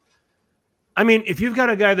 But, I mean, if you've got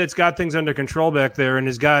a guy that's got things under control back there and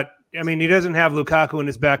he doesn't have Lukaku in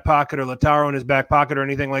his back pocket or Lautaro in his back pocket or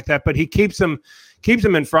anything like that, but he keeps him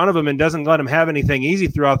in front of him and doesn't let him have anything easy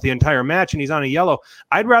throughout the entire match, and he's on a yellow.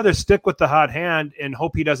 I'd rather stick with the hot hand and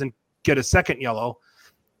hope he doesn't get a second yellow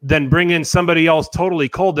than bring in somebody else totally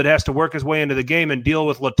cold that has to work his way into the game and deal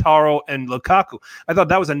with Lautaro and Lukaku. I thought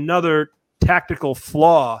that was another tactical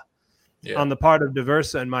flaw on the part of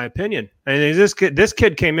Diversa, in my opinion. I mean, this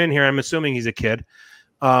kid came in here. I'm assuming he's a kid.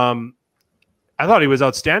 I thought he was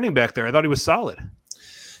outstanding back there. I thought he was solid.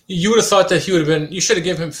 You would have thought that he would have been. You should have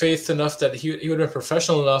given him faith enough that he would have been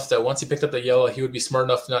professional enough that once he picked up the yellow, he would be smart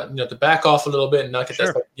enough not to back off a little bit and not get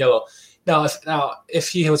that yellow. Now, if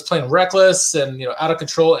he was playing reckless and out of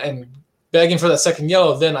control and begging for that second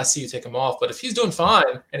yellow, then I see you take him off. But if he's doing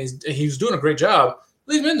fine and he's doing a great job,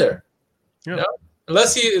 leave him in there. Yeah.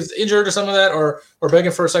 Unless he is injured or something like that, or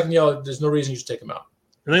begging for a second yellow, there's no reason you should take him out.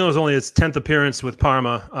 I think it was only his 10th appearance with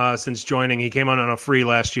Parma since joining. He came on a free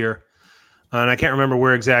last year, and I can't remember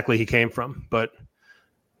where exactly he came from. But,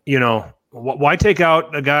 why take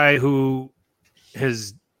out a guy who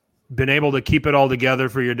has been able to keep it all together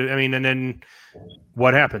for your – and then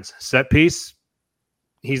what happens? Set piece,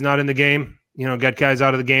 he's not in the game. Get guys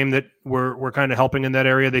out of the game that were kind of helping in that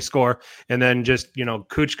area. They score. And then just,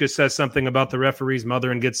 Kuchka says something about the referee's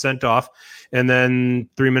mother and gets sent off. And then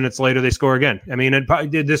 3 minutes later, they score again. I mean,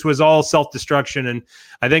 this was all self-destruction. And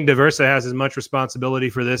I think Diversa has as much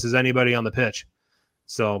responsibility for this as anybody on the pitch.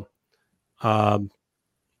 So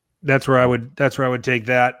that's where I would take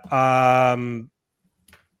that.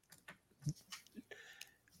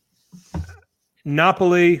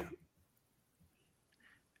 Napoli,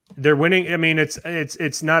 they're winning. I mean,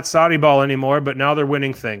 it's not Saudi ball anymore, but now they're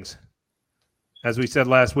winning things. As we said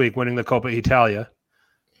last week, winning the Coppa Italia.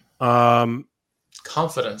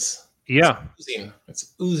 Confidence. Yeah.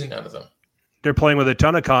 It's oozing out of them. They're playing with a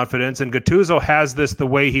ton of confidence, and Gattuso has this the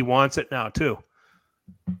way he wants it now, too.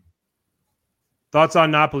 Thoughts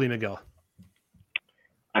on Napoli, Miguel?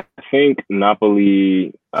 I think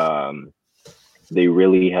Napoli, they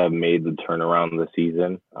really have made the turnaround this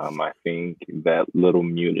season. I think that little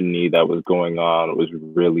mutiny that was going on was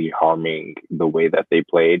really harming the way that they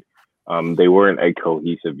played. They weren't a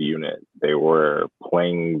cohesive unit. They were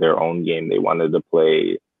playing their own game. They wanted to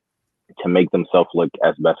play to make themselves look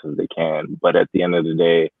as best as they can. But at the end of the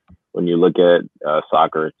day, when you look at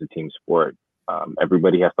soccer, it's a team sport.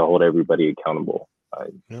 Everybody has to hold everybody accountable.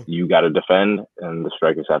 You got to defend, and the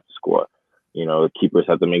strikers have to score. The keepers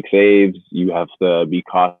have to make saves. You have to be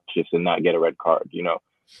cautious and not get a red card,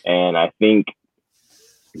 And I think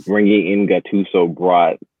bringing in Gattuso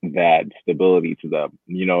brought that stability to them.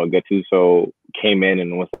 Gattuso came in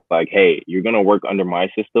and was like, hey, you're going to work under my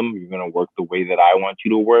system. You're going to work the way that I want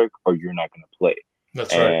you to work, or you're not going to play.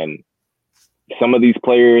 That's right. And some of these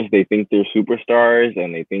players, they think they're superstars,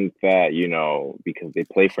 and they think that, you know, because they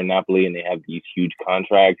play for Napoli and they have these huge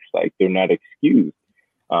contracts, like they're not excused.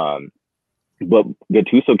 But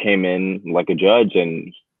Gattuso came in like a judge,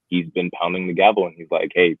 and he's been pounding the gavel, and he's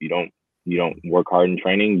like, hey, if you don't work hard in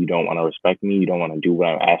training, you don't want to respect me, you don't want to do what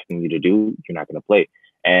I'm asking you to do, you're not going to play.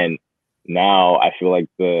 And now I feel like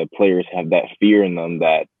the players have that fear in them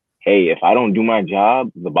that, hey, if I don't do my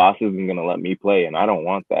job, the boss isn't going to let me play, and I don't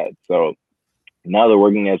want that. So now they're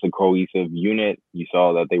working as a cohesive unit. You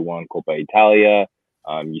saw that they won Coppa Italia.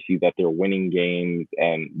 You see that they're winning games,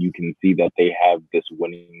 and you can see that they have this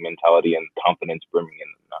winning mentality and confidence brimming in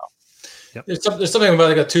them now. Yep. There's something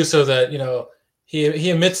about Gattuso that, you know, he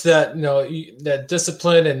emits that, you know, that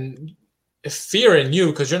discipline and fear in you,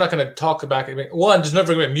 because you're not going to talk back. One, there's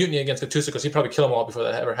never going to be mutiny against Gattuso because he'd probably kill them all before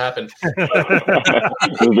that ever happened.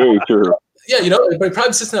 Very true. Yeah, you know, but he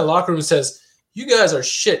probably sits in that locker room and says, "You guys are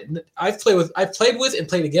shit. I've played with and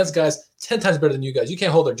played against guys 10 times better than you guys. You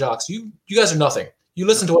can't hold their jocks. You guys are nothing. You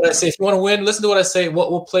listen to what I say. If you want to win, listen to what I say.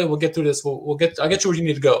 We'll play. We'll get through this. I'll get you where you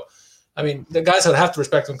need to go." I mean, the guys would have to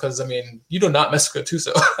respect him because, I mean, you do not mess with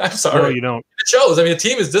Gattuso. I'm sorry. No, you don't. It shows. I mean, the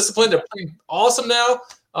team is disciplined. They're playing awesome now.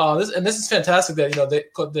 This is fantastic that, you know,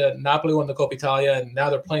 the Napoli won the Coppa Italia, and now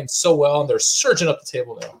they're playing so well, and they're surging up the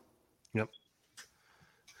table now. Yep.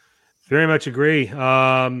 Very much agree.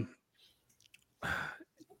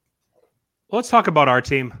 Let's talk about our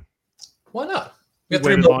team. Why not? We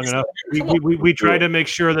waited long enough. We tried to make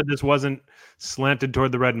sure that this wasn't slanted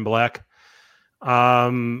toward the red and black.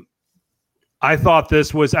 I thought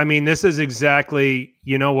this is exactly,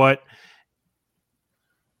 you know what?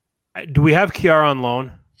 Do we have Kiara on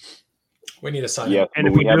loan? We need to sign him. Yes, And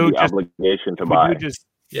if we have do, the obligation to buy.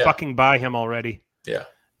 Fucking buy him already. Yeah.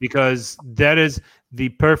 Because that is the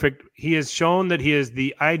perfect – he has shown that he is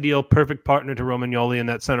the ideal perfect partner to Romagnoli in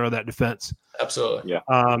that center of that defense. Absolutely.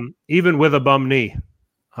 Yeah. Even with a bum knee.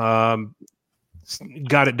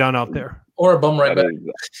 Got it done out there. Or a bum right back.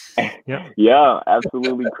 Yeah. Yeah,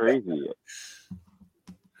 absolutely crazy.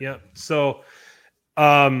 Yeah. So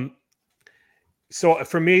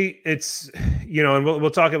for me, it's, you know, and we'll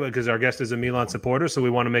talk about it because our guest is a Milan supporter, so we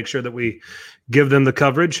want to make sure that we give them the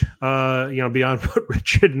coverage, you know, beyond what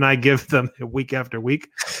Richard and I give them week after week.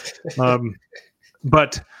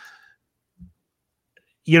 But,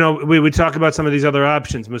 you know, we would talk about some of these other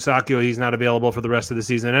options. Musacchio, he's not available for the rest of the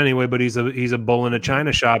season anyway, but he's a bull in a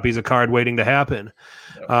china shop. He's a card waiting to happen.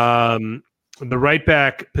 The right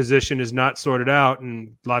back position is not sorted out,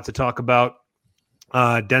 and lots of talk about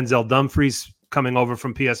Denzel Dumfries coming over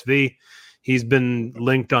from PSV. He's been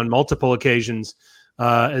linked on multiple occasions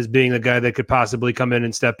as being the guy that could possibly come in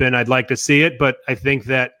and step in. I'd like to see it, but I think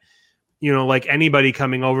that, you know, like anybody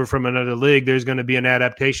coming over from another league, there's going to be an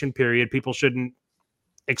adaptation period. People shouldn't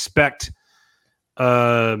expect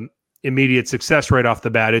immediate success right off the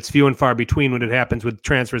bat. It's few and far between when it happens with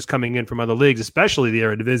transfers coming in from other leagues, especially the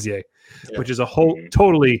Eredivisie, which is a whole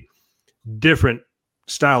totally different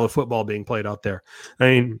style of football being played out there. I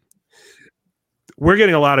mean, we're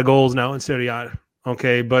getting a lot of goals now in Serie A,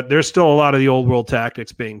 okay, but there's still a lot of the old world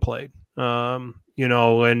tactics being played, you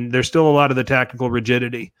know, and there's still a lot of the tactical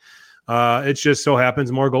rigidity. It just so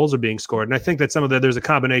happens more goals are being scored. And I think that there's a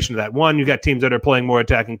combination of that. One, you got teams that are playing more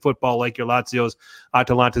attacking football like your Lazios,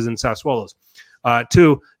 Atalantas, and Sassuolos.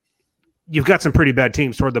 Two, you've got some pretty bad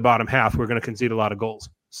teams toward the bottom half who are going to concede a lot of goals.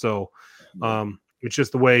 So it's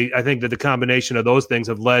just the way I think that the combination of those things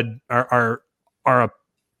have led are a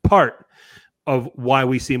part of why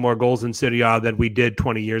we see more goals in Serie A than we did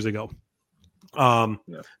 20 years ago.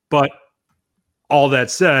 But all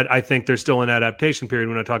that said, I think there's still an adaptation period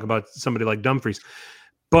when I talk about somebody like Dumfries.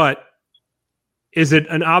 But is it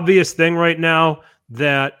an obvious thing right now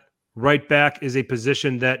that right back is a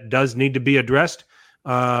position that does need to be addressed?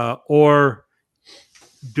 Or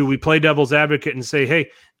do we play devil's advocate and say,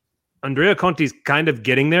 hey, Andrea Conti's kind of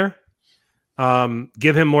getting there.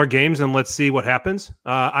 Give him more games and let's see what happens.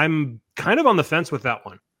 I'm kind of on the fence with that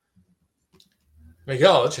one.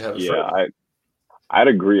 Miguel, I'll let you have it. Yeah, I'd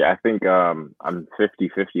agree. I think I'm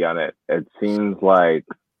 50-50 on it. It seems like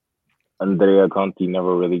Andrea Conti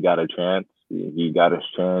never really got a chance. He got his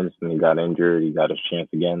chance, and he got injured. He got his chance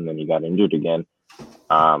again, then he got injured again.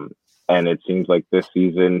 And it seems like this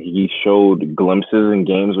season he showed glimpses in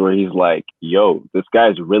games where he's like, yo, this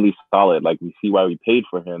guy's really solid. Like, we see why we paid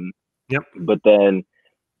for him. Yep. But then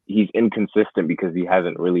he's inconsistent because he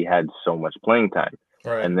hasn't really had so much playing time.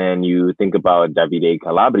 Right. And then you think about Davide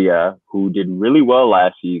Calabria, who did really well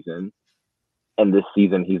last season. And this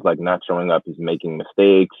season, he's like not showing up. He's making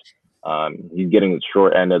mistakes. He's getting the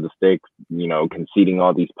short end of the stick, conceding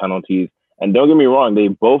all these penalties. And don't get me wrong, they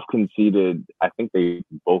both conceded. I think they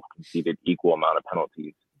both conceded equal amount of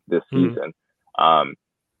penalties this season.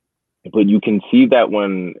 But you can see that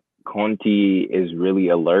when Conte is really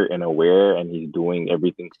alert and aware and he's doing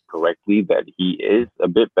everything correctly, that he is a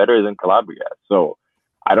bit better than Calabria. So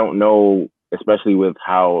I don't know, especially with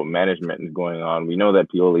how management is going on. We know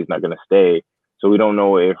that Pioli is not going to stay. So we don't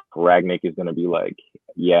know if Rangnick is going to be like,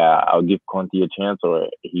 yeah, I'll give Conte a chance, or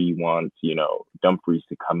he wants, Dumfries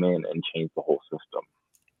to come in and change the whole system.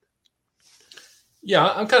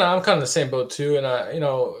 Yeah, I'm kind of the same boat too. And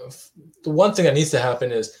the one thing that needs to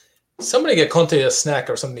happen is somebody get Conte a snack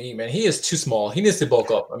or something to eat, man. He is too small. He needs to bulk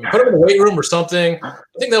up. I mean, put him in the weight room or something. I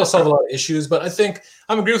think that will solve a lot of issues. But I think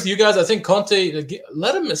I'm agree with you guys. I think Conte,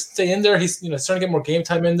 let him stay in there. He's starting to get more game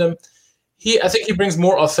time in them. I think he brings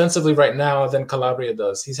more offensively right now than Calabria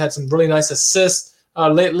does. He's had some really nice assists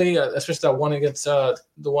lately, especially that one against the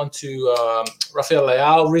one to Rafael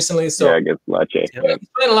Leao recently. So against Lecce. Yeah, he's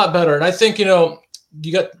playing a lot better. And I think,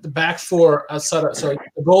 you got the back four outside of, the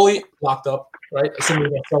goalie locked up, right? Assuming you're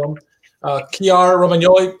going to sell him. Kiar,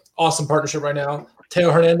 Romagnoli, awesome partnership right now. Teo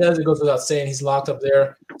Hernandez, it goes without saying, he's locked up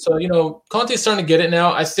there. So, Conte's starting to get it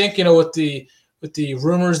now. I think, with the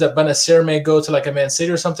rumors that Benacer may go to like a Man City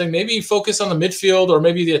or something, maybe focus on the midfield or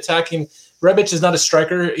maybe the attacking. Rebic is not a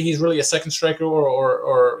striker. He's really a second striker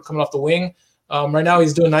or coming off the wing. Right now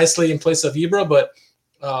he's doing nicely in place of Ibra, but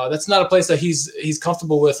that's not a place that he's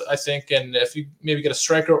comfortable with, I think. And if you maybe get a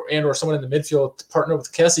striker and or someone in the midfield to partner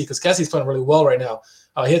with Kessie, because Kessie's playing really well right now.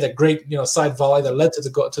 He had that great side volley that led to the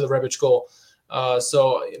Rebic goal.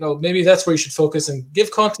 So maybe that's where you should focus and give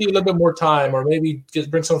Conte a little bit more time, or maybe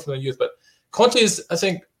bring someone from the youth. But Conte is, I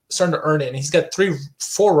think, starting to earn it, and he's got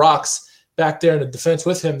 3-4 rocks back there in the defense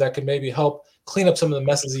with him that can maybe help clean up some of the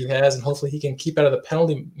messes he has, and hopefully he can keep out of the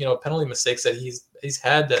penalty mistakes that he's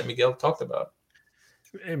had that Miguel talked about.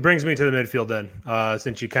 It brings me to the midfield then,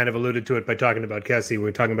 since you kind of alluded to it by talking about Kessie.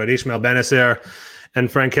 We're talking about Ismael Benacer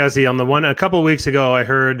and Frank Kessie. On the one, a couple of weeks ago, I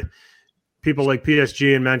heard people like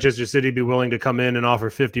PSG and Manchester City be willing to come in and offer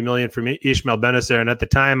 $50 million for Ismael Benacer, and at the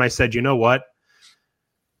time I said, you know what?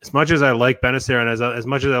 As much as I like Benacer and as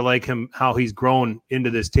much as I like him, how he's grown into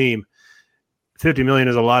this team, $50 million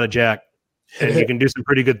is a lot of jack, and you can do some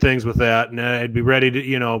pretty good things with that. And I'd be ready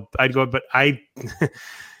to, I'd go, but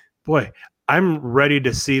I'm ready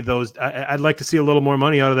to see those. I'd like to see a little more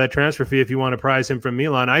money out of that transfer fee if you want to prize him from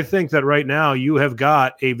Milan. I think that right now you have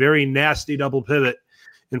got a very nasty double pivot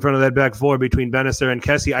in front of that back four between Benacer and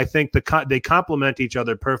Kessie. I think they complement each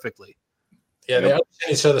other perfectly. Yeah, they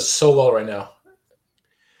understand each other so well right now.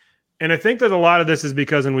 And I think that a lot of this is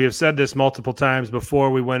because, and we have said this multiple times before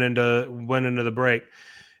we went into the break,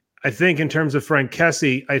 I think in terms of Frank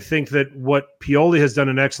Kessie, I think that what Pioli has done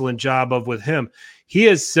an excellent job of with him, he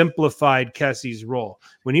has simplified Kessie's role.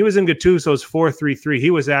 When he was in Gattuso's 4-3-3, he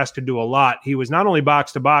was asked to do a lot. He was not only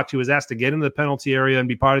box to box, he was asked to get into the penalty area and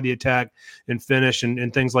be part of the attack and finish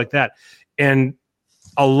and things like that. And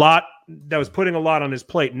that was putting a lot on his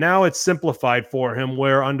plate. Now it's simplified for him,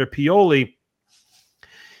 where under Pioli,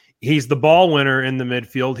 he's the ball winner in the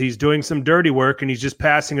midfield. He's doing some dirty work, and he's just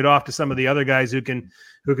passing it off to some of the other guys who can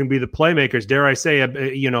be the playmakers. Dare I say,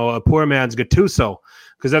 a poor man's Gattuso,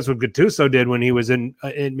 because that's what Gattuso did when he was in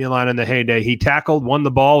Milan in the heyday. He tackled, won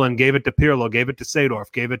the ball, and gave it to Pirlo, gave it to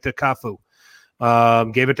Seedorf, gave it to Cafu,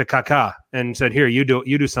 gave it to Kaká, and said, "Here, you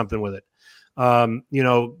do something with it."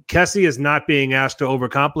 Kessie is not being asked to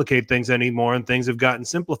overcomplicate things anymore, and things have gotten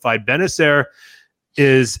simplified. Benacer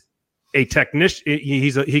is a technician.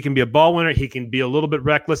 He can be a ball winner. He can be a little bit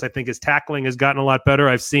reckless. I think his tackling has gotten a lot better.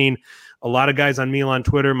 I've seen a lot of guys on Milan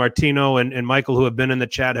Twitter, Martino and Michael, who have been in the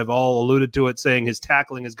chat, have all alluded to it, saying his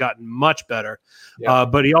tackling has gotten much better. Yeah.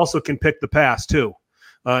 But he also can pick the pass too,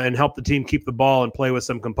 and help the team keep the ball and play with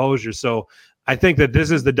some composure. So I think that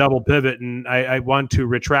this is the double pivot, and I want to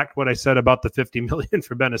retract what I said about the $50 million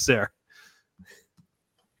for Benacer.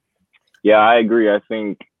 Yeah, I agree. I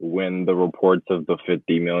think when the reports of the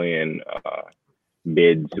 50 million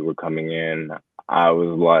bids were coming in, I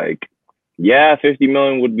was like, yeah, 50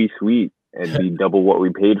 million would be sweet. It'd be double what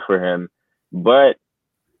we paid for him. But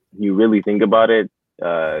you really think about it,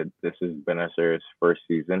 this is Benacer's first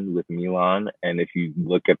season with Milan. And if you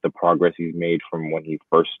look at the progress he's made from when he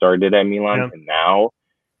first started at Milan to now,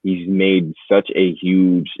 he's made such a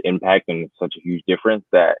huge impact and such a huge difference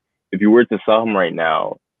that if you were to sell him right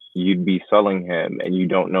now, you'd be selling him and you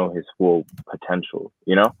don't know his full potential,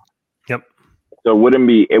 Yep. So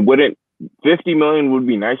 50 million would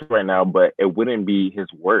be nice right now, but it wouldn't be his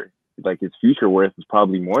worth. like his future worth is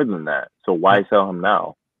probably more than that. So why sell him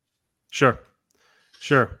now? Sure.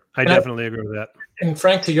 I definitely agree with that. And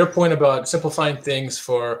Frank, to your point about simplifying things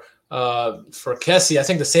for Kessie, I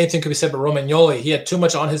think the same thing could be said about Romagnoli. He had too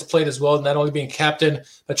much on his plate as well, not only being captain,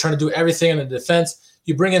 but trying to do everything in the defense.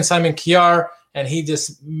 You bring in Simon Kjaer, and he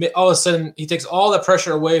just all of a sudden he takes all the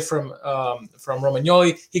pressure away from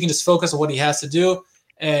Romagnoli. He can just focus on what he has to do,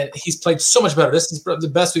 and he's played so much better. This is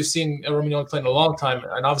the best we've seen Romagnoli play in a long time,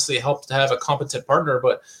 and obviously it helped to have a competent partner.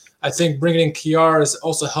 But I think bringing in Kjaer has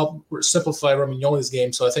also helped simplify Romagnoli's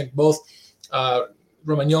game. So I think both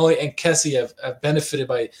Romagnoli and Kessie have benefited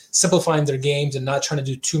by simplifying their games and not trying to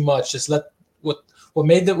do too much. Just let what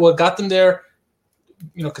got them there,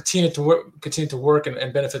 continue to work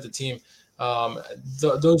and benefit the team.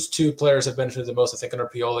 Those two players have benefited the most, I think, under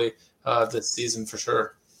Pioli this season for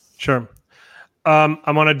sure. Sure.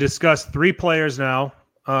 I want to discuss 3 players now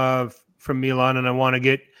from Milan, and I want to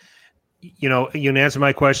get you can answer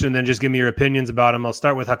my question and then just give me your opinions about him. I'll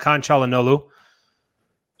start with Hakan Çalhanoğlu,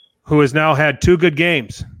 who has now had 2 good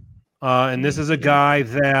games. And this is a guy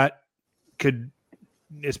that could,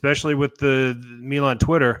 especially with the Milan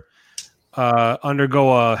Twitter,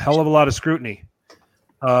 undergo a hell of a lot of scrutiny.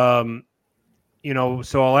 So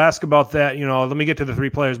I'll ask about that. Let me get to the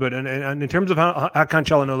 3 players. But in terms of Hakan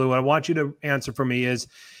Çalhanoğlu, what I want you to answer for me is,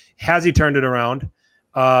 has he turned it around?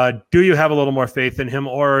 Do you have a little more faith in him,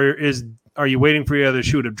 or are you waiting for your other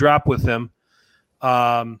shoe to drop with him?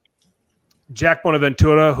 Jack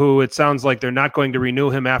Bonaventura, who it sounds like they're not going to renew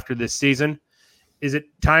him after this season. Is it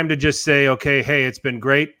time to just say, okay, hey, it's been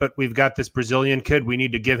great, but we've got this Brazilian kid. We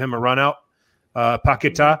need to give him a run out,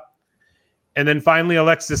 Paquetá. And then finally,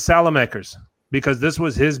 Alexis Salamakers, because this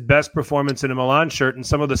was his best performance in a Milan shirt, and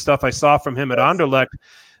some of the stuff I saw from him at Anderlecht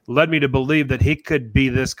led me to believe that he could be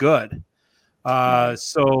this good.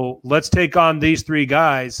 So let's take on these 3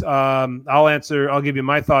 guys. I'll give you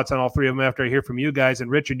my thoughts on all 3 of them after I hear from you guys.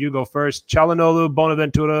 And Richard, you go first. Çalhanoğlu,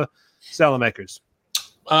 Bonaventura, Salamakers.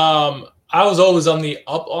 I was always on the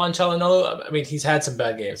up on Çalhanoğlu. I mean, he's had some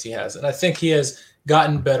bad games. He has, and I think he has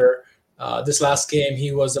gotten better. This last game,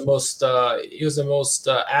 he was the most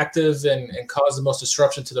active and caused the most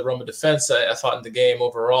disruption to the Roma defense. I thought in the game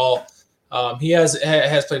overall. He has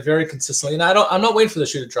played very consistently, and I'm not waiting for the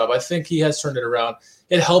shoe to drop. I think he has turned it around.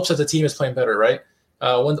 It helps that the team is playing better, right?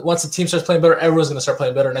 Once the team starts playing better, everyone's going to start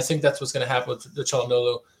playing better, and I think that's what's going to happen with the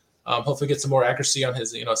Çalhanoğlu. Hopefully, get some more accuracy on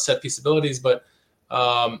his set piece abilities, but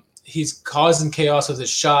he's causing chaos with his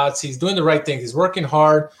shots. He's doing the right things. He's working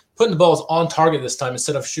hard, putting the balls on target this time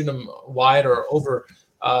instead of shooting them wide or over.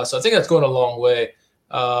 So I think that's going a long way.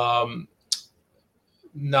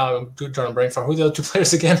 No, I'm drawing a brain fart. Who are the other 2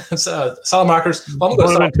 players again? Salamakers. Well,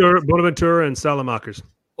 Bonaventura and Salamakers.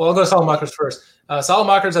 Well, I'll go to Salamakers first.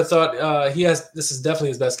 Salamakers, I thought this is definitely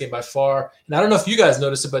his best game by far. And I don't know if you guys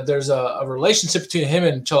noticed it, but there's a relationship between him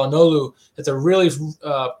and Çalhanoğlu that's a really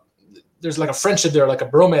there's like a friendship there, like a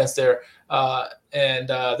bromance there. And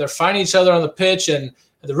they're finding each other on the pitch, and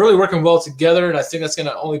they're really working well together. And I think that's going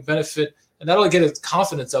to only benefit and not only get his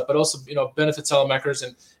confidence up, but also benefit Salamakers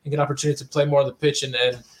and get an opportunity to play more on the pitch and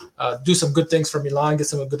do some good things for Milan, get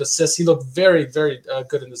some good assists. He looked very, very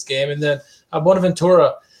good in this game. And then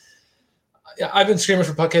Bonaventura, I've been screaming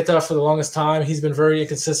for Paquetá for the longest time. He's been very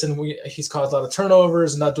inconsistent. He's caused a lot of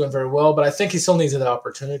turnovers and not doing very well, but I think he still needs that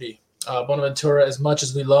opportunity. Bonaventura, as much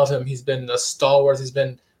as we love him, he's been a stalwart. He's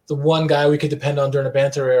been the one guy we could depend on during the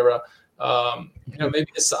banter era. Maybe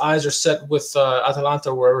his eyes are set with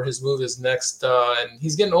Atalanta, wherever his move is next, and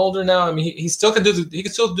he's getting older now. I mean, he still can he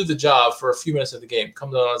can still do the job for a few minutes of the game,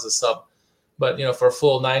 come down as a sub, but for a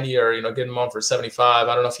full 90 or get him on for 75,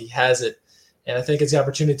 I don't know if he has it. And I think it's the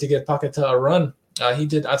opportunity to get Paquetá a run. He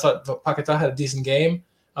did. I thought Paquetá had a decent game.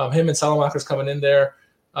 Him and Salamakers coming in there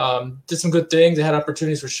did some good things. They had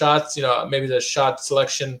opportunities for shots. Maybe the shot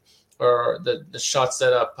selection or the shots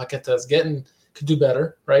that Paquetá is getting could do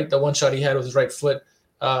better, right? The one shot he had with his right foot,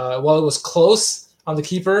 while it was close on the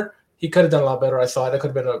keeper, he could have done a lot better. I thought that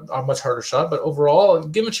could have been a much harder shot, but overall,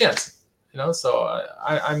 give him a chance. So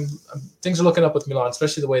I'm things are looking up with Milan,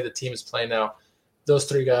 especially the way the team is playing now. Those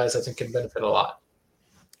 3 guys, I think, can benefit a lot.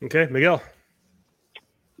 Okay, Miguel.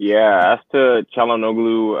 Yeah, as to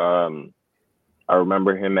Çalhanoğlu, I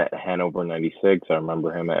remember him at Hannover 96. I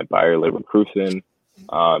remember him at Bayer Leverkusen.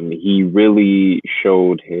 He really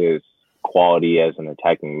showed his quality as an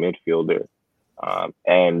attacking midfielder.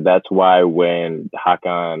 And that's why when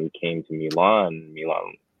Hakan came to Milan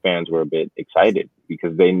fans were a bit excited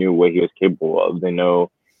because they knew what he was capable of. They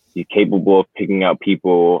know he's capable of picking out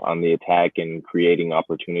people on the attack and creating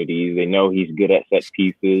opportunities. They know he's good at set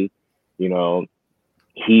pieces.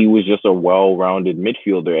 he was just a well-rounded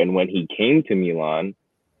midfielder. And when he came to Milan,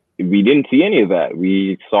 we didn't see any of that.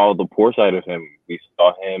 We saw the poor side of him. We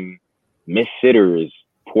saw him miss sitters,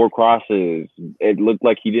 poor crosses. It looked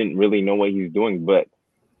like he didn't really know what he was doing. But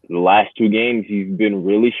the last 2 games, he's been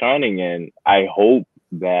really shining. And I hope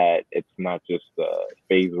that it's not just a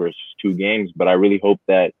phase where it's just 2 games, but I really hope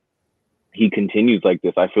that he continues like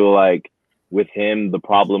this. I feel like with him, the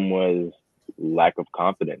problem was lack of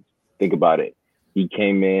confidence. Think about it. He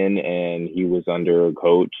came in and he was under a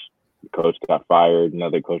coach. The coach got fired.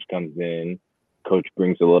 Another coach comes in. Coach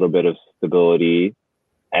brings a little bit of stability.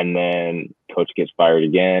 And then coach gets fired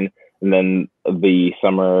again. And then the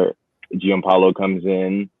summer, Gianpaolo comes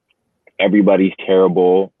in. Everybody's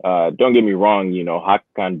terrible. Don't get me wrong.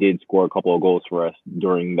 Hakan did score a couple of goals for us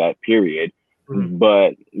during that period. Mm-hmm.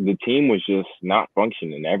 But the team was just not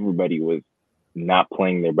functioning. Everybody was not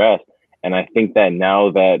playing their best. And I think that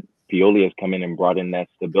now that Pioli has come in and brought in that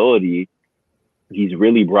stability, he's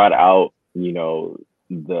really brought out,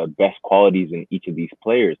 the best qualities in each of these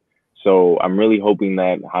players. So I'm really hoping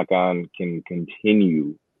that Hakan can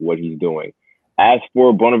continue what he's doing. As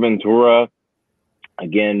for Bonaventura,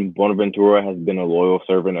 again, Bonaventura has been a loyal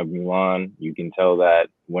servant of Milan. You can tell that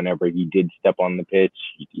whenever he did step on the pitch,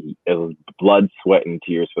 it was blood, sweat, and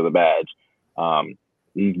tears for the badge.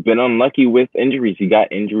 He's been unlucky with injuries. He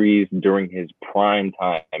got injuries during his prime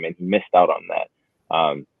time, and he missed out on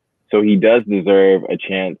that. So he does deserve a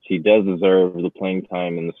chance. He does deserve the playing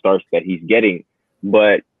time and the starts that he's getting.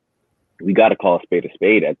 But we got to call a spade a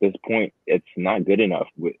spade. At this point, it's not good enough.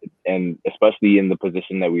 And especially in the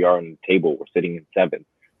position that we are in the table, we're sitting in 7th.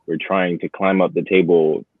 We're trying to climb up the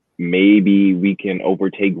table. Maybe we can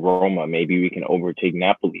overtake Roma. Maybe we can overtake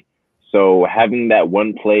Napoli. So having that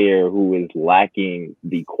one player who is lacking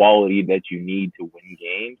the quality that you need to win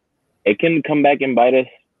games, it can come back and bite us.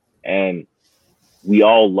 And we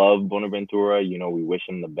all love Bonaventura. We wish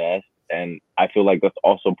him the best. And I feel like that's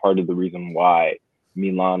also part of the reason why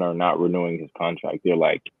Milan are not renewing his contract. They're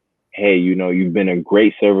like, hey, you've been a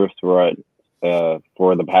great service for us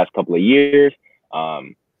for the past couple of years,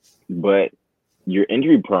 but you're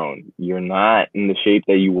injury prone. You're not in the shape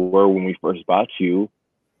that you were when we first bought you.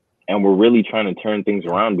 And we're really trying to turn things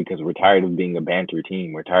around because we're tired of being a banter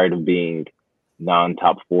team. We're tired of being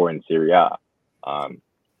non-top 4 in Serie A.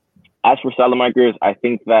 As for Salamakers, I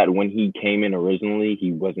think that when he came in originally,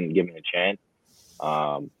 he wasn't given a chance.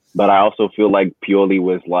 But I also feel like Pioli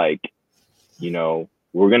was like,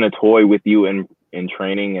 we're going to toy with you in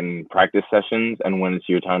training and practice sessions. And when it's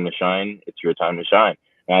your time to shine, it's your time to shine.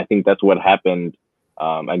 And I think that's what happened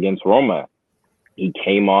against Roma. He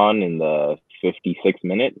came on in the 56th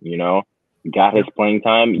minute, got his playing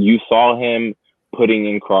time. You saw him putting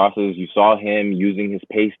in crosses. You saw him using his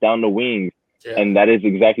pace down the wings. Yeah. And that is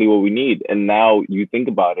exactly what we need. And now you think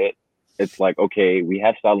about it, it's like, okay, we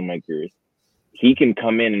have Salamakers. He can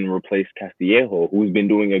come in and replace Castillejo, who's been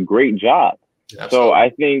doing a great job. Absolutely. So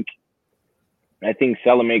I think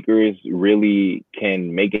Salamakers really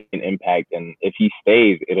can make an impact. And if he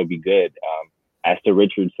stays, it'll be good. As to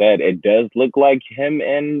Richard said, it does look like him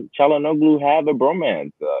and Çalhanoğlu have a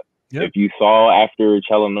bromance. Yep. If you saw after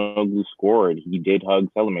Çalhanoğlu scored, he did hug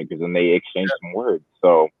Salamakers and they exchanged some words.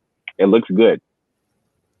 So it looks good.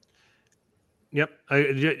 Yep.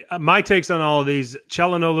 My takes on all of these.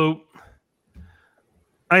 Çalhanoğlu,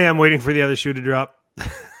 I am waiting for the other shoe to drop.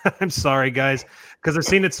 I'm sorry, guys, because I've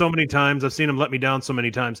seen it so many times. I've seen him let me down so many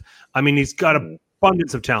times. I mean, he's got an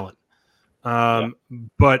abundance of talent.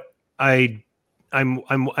 But the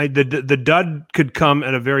dud could come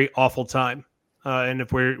at a very awful time. And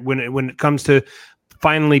if when it comes to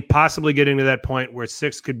finally possibly getting to that point where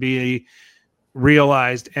 6 could be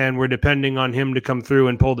realized and we're depending on him to come through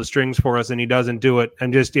and pull the strings for us and he doesn't do it,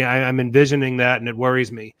 and just I'm envisioning that and it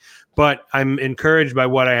worries me. But I'm encouraged by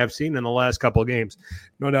what I have seen in the last couple of games.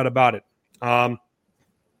 No doubt about it.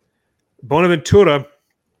 Bonaventura,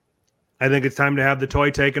 I think it's time to have the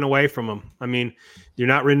toy taken away from him. I mean, you're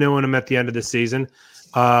not renewing him at the end of the season.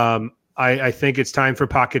 I think it's time for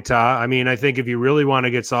Paquetá. I mean, I think if you really want to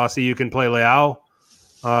get saucy, you can play Leao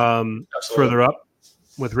further up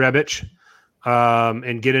with Rebic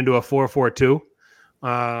and get into a 4-4-2.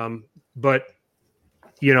 But,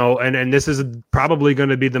 and this is probably going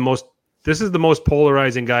to be the most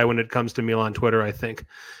polarizing guy when it comes to Milan Twitter, I think,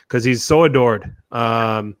 because he's so adored.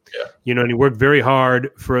 And he worked very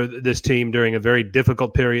hard for this team during a very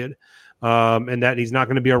difficult period. And that he's not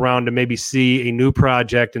going to be around to maybe see a new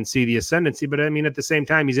project and see the ascendancy. But I mean, at the same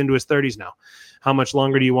time, he's into his 30s now. How much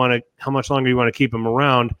longer do you want to keep him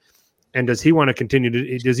around? And does he want to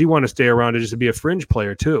continue does he want to stay around to just be a fringe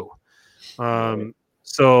player too?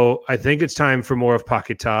 So I think it's time for more of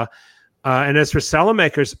Paquetá. And as for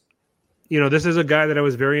Salamakers, this is a guy that I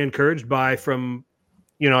was very encouraged by from,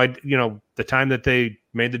 the time that they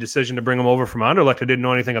made the decision to bring him over from Anderlecht. I didn't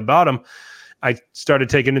know anything about him. I started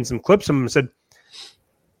taking in some clips of him and said,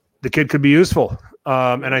 the kid could be useful.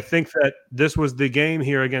 And I think that this was the game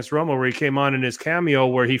here against Roma where he came on in his cameo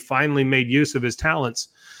where he finally made use of his talents.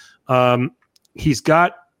 He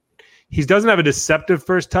doesn't have a deceptive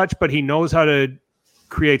first touch, but he knows how to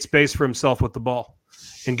create space for himself with the ball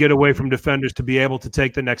and get away from defenders to be able to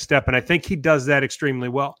take the next step. And I think he does that extremely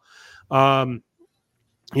well. And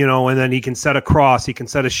then he can set a cross, he can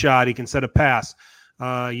set a shot, he can set a pass,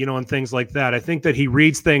 and things like that. I think that he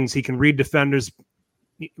reads things, he can read defenders,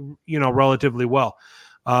 relatively well.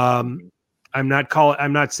 I'm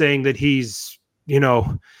not saying that he's,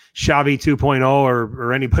 Xavi 2.0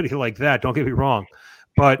 or anybody like that. Don't get me wrong,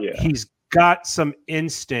 but he's got some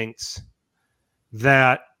instincts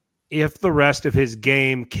that if the rest of his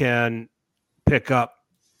game can pick up,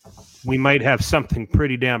 we might have something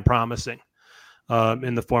pretty damn promising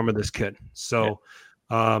in the form of this kid. So,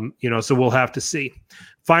 so we'll have to see.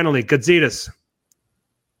 Finally, Gazidis.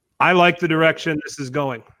 I like the direction this is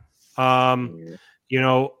going. Fired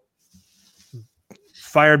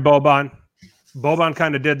Boban. Boban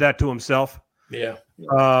kind of did that to himself. Yeah.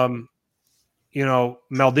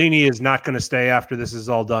 Maldini is not going to stay after this is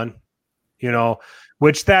all done.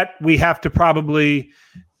 Which that we have to probably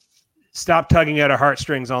stop tugging at our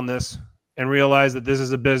heartstrings on this and realize that this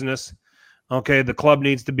is a business. Okay, the club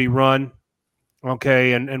needs to be run.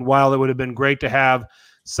 Okay, and while it would have been great to have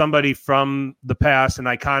somebody from the past, an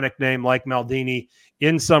iconic name like Maldini,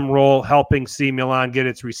 in some role helping see Milan get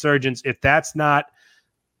its resurgence, if that's not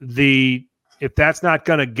going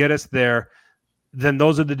to get us there, then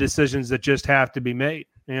those are the decisions that just have to be made.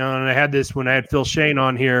 And I had this when I had Phil Shane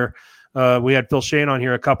on here. We had Phil Shane on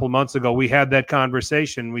here a couple of months ago. We had that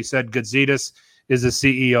conversation. We said Gazidis is a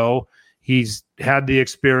CEO. He's had the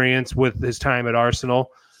experience with his time at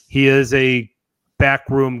Arsenal. He is a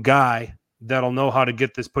backroom guy that'll know how to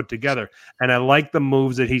get this put together. And I like the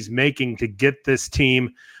moves that he's making to get this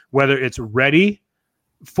team, whether it's ready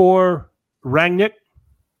for Rangnick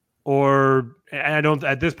or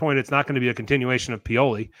at this point, it's not going to be a continuation of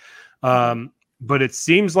Pioli. But it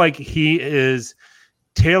seems like he is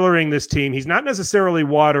tailoring this team. He's not necessarily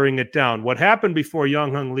watering it down. What happened before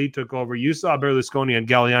Young Hung Lee took over, you saw Berlusconi and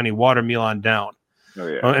Galliani water Milan down. Oh,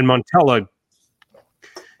 yeah. And Montella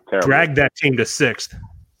dragged that team to sixth.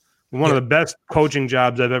 One of the best coaching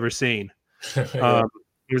jobs I've ever seen.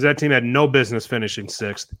 Because that team had no business finishing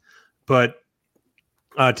sixth. But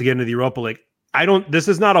to get into the Europa League, this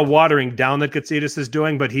is not a watering down that Gazidis is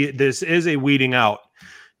doing, but this is a weeding out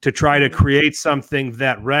to try to create something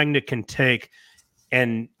that Rangnick can take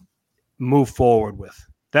and move forward with.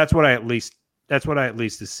 That's what I at least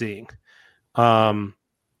is seeing. Milan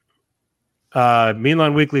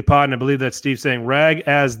Weekly Pod, and I believe that's Steve saying Rag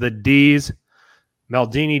as the D's,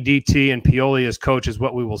 Maldini DT, and Pioli as coach is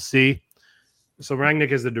what we will see. So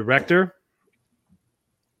Rangnick is the director.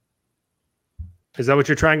 Is that what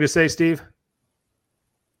you're trying to say, Steve?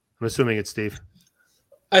 I'm assuming it's Steve.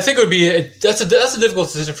 I think it would be that's a difficult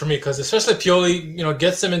decision for me because especially Pioli,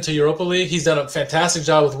 gets them into Europa League. He's done a fantastic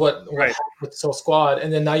job with with the whole squad,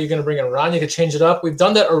 and then now you're going to bring in Rangnick to change it up. We've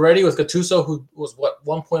done that already with Gattuso, who was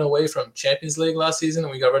 1 point away from Champions League last season,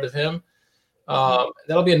 and we got rid of him.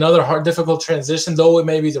 That'll be another difficult transition, though it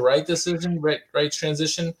may be the right decision, right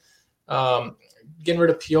transition. Getting rid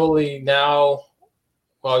of Pioli now,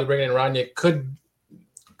 while you're bringing in Rangnick, could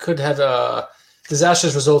have a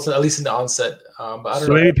disastrous results, at least in the onset. But I don't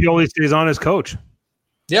know. Maybe Pioli stays on as coach.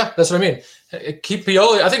 Yeah, that's what I mean. Keep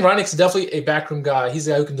Pioli. I think Rangnick's definitely a backroom guy. He's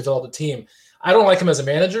the guy who can develop a team. I don't like him as a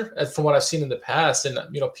manager, from what I've seen in the past. And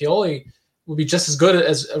Pioli would be just as good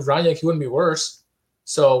as Rangnick. He wouldn't be worse.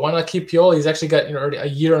 So why not keep Pioli? He's actually got already a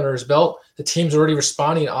year under his belt. The team's already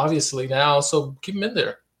responding, obviously now. So keep him in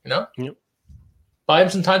there. Yep. Buy him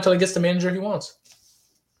some time till he gets the manager he wants.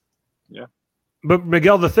 Yeah. But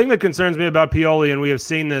Miguel, the thing that concerns me about Pioli, and we have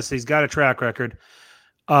seen this, he's got a track record.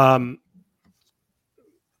 Lazio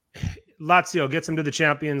gets him to the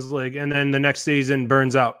Champions League, and then the next season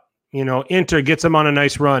burns out. Inter gets him on a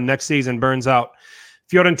nice run. Next season burns out.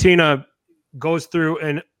 Fiorentina goes through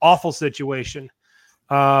an awful situation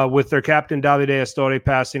with their captain Davide Astori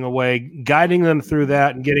passing away, guiding them through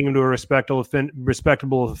that and getting them to a respectable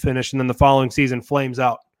finish, and then the following season flames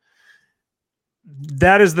out.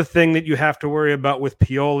 That is the thing that you have to worry about with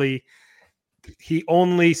Pioli. He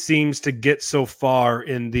only seems to get so far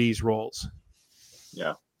in these roles.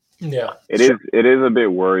 Yeah. Yeah. It is a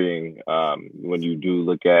bit worrying when you do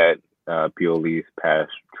look at Pioli's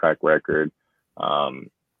past track record.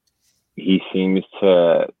 He seems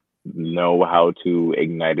to know how to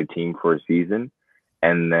ignite a team for a season,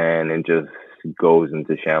 and then it just goes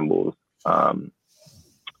into shambles.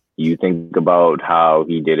 You think about how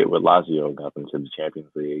he did it with Lazio, got them to the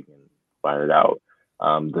Champions League and fired out.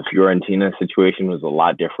 The Fiorentina situation was a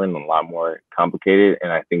lot different, a lot more complicated,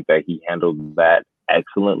 and I think that he handled that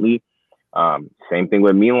excellently. Same thing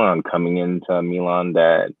with Milan, coming into Milan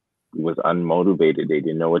that was unmotivated. They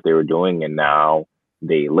didn't know what they were doing, and now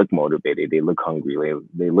they look motivated. They look hungry.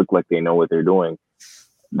 They look like they know what they're doing.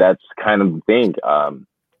 That's kind of the thing.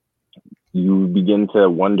 You begin to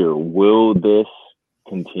wonder, will this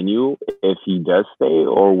continue if he does stay,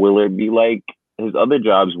 or will it be like his other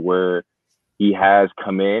jobs where he has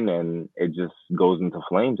come in and it just goes into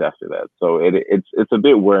flames after that? So it's a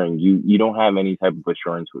bit worrying. You don't have any type of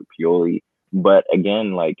assurance with Pioli, but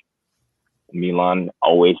again, like, Milan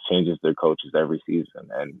always changes their coaches every season,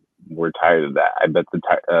 and we're tired of that. I bet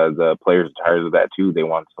the players are tired of that too. They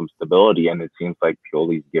want some stability, and it seems like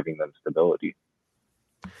Pioli's giving them stability.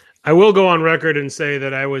 I will go on record and say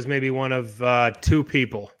that I was maybe one of two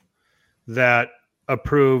people that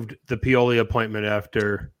approved the Pioli appointment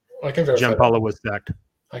after Giampaolo was sacked.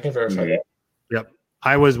 I can verify that. Yep.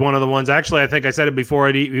 I was one of the ones. Actually, I think I said it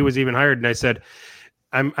before he was even hired, and I said,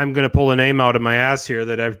 I'm going to pull a name out of my ass here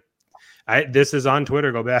that this is on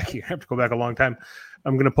Twitter. Go back. You have to go back a long time.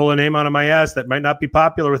 I'm going to pull a name out of my ass that might not be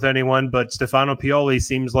popular with anyone, but Stefano Pioli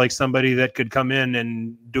seems like somebody that could come in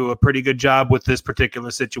and do a pretty good job with this particular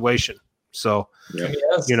situation. So,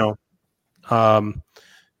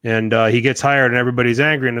 and he gets hired and everybody's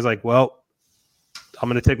angry and is like, well, I'm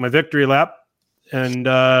going to take my victory lap and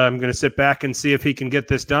I'm going to sit back and see if he can get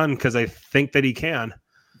this done because I think that he can.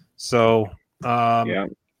 So,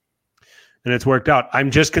 and it's worked out. I'm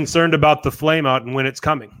just concerned about the flame out and when it's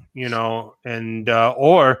coming, and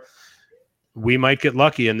or we might get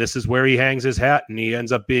lucky and this is where he hangs his hat and he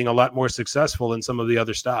ends up being a lot more successful than some of the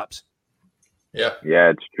other stops. Yeah,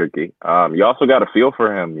 it's tricky. You also got to feel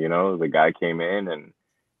for him. The guy came in and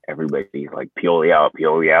everybody's like, Pioli out,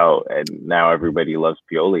 and now everybody loves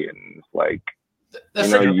Pioli, and it's like that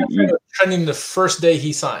trending the first day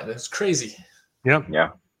he signed. It's crazy. Yep. Yeah.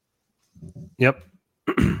 Yep.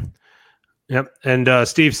 Yep. And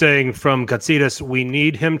Steve saying from Katsidas, we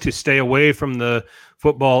need him to stay away from the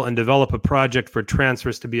football and develop a project for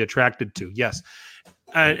transfers to be attracted to. Yes.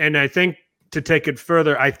 And I think to take it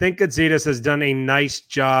further, I think Katsidas has done a nice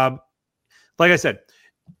job. Like I said,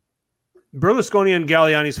 Berlusconi and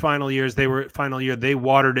Galliani's final year, they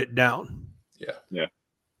watered it down. Yeah.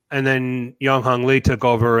 And then Young Hung Lee took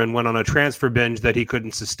over and went on a transfer binge that he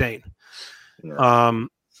couldn't sustain. Yeah.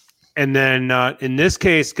 And then in this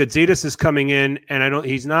case, Katsidas is coming in, and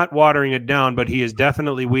he's not watering it down, but he is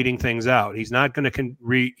definitely weeding things out. He's not going to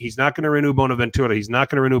renew Bonaventura. He's not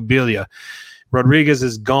going to renew Biglia. Rodriguez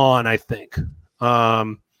is gone, I think.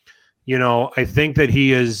 I think that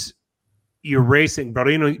he is erasing.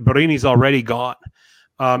 Borini's already gone.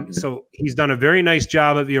 So he's done a very nice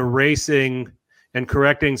job of erasing and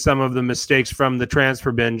correcting some of the mistakes from the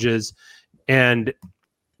transfer binges and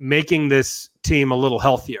making this team a little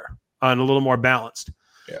healthier and a little more balanced.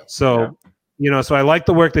 Yeah. So, so I like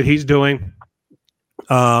the work that he's doing.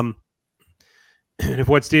 And if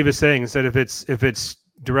what Steve is saying is that if it's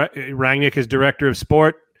Rangnick is director of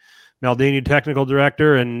sport, Maldini technical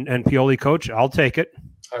director, and Pioli coach, I'll take it.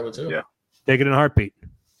 I would too. Yeah. Take it in a heartbeat.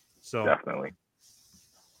 So definitely.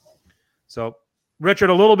 So Richard,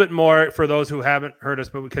 a little bit more for those who haven't heard us,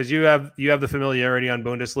 but because you have the familiarity on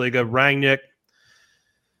Bundesliga, Rangnick,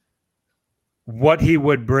 what he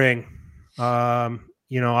would bring,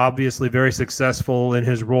 obviously very successful in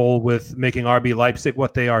his role with making RB Leipzig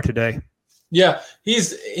what they are today. Yeah,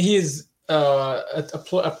 he's a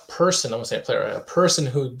person. I won't say a player, a person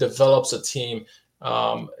who develops a team,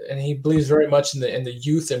 and he believes very much in the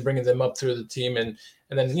youth and bringing them up through the team, and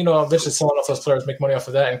then eventually selling off those players, make money off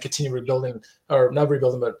of that, and continue rebuilding, or not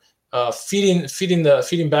rebuilding, but feeding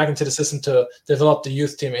back into the system to develop the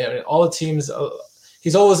youth team. And all the teams,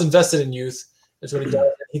 he's always invested in youth. That's what he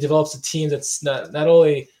does. He develops a team that's not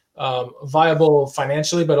only viable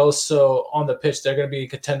financially, but also on the pitch. They're going to be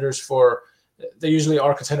contenders for. They usually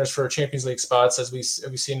are contenders for Champions League spots, as we've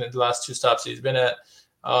seen in the last two stops he's been at.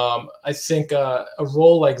 I think a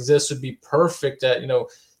role like this would be perfect. That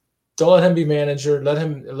don't let him be manager. Let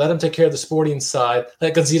him take care of the sporting side.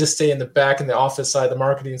 Let Gonzita stay in the back, in the office side, the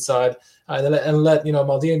marketing side, and let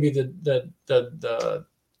Maldini be the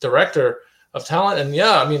director of talent. And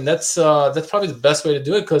that's probably the best way to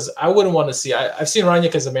do it, because I wouldn't want to see. I've seen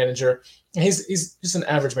Rangnick as a manager. He's just an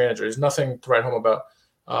average manager. There's nothing to write home about.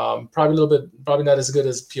 Probably not as good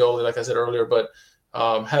as Pioli, like I said earlier, but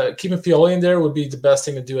keeping Pioli in there would be the best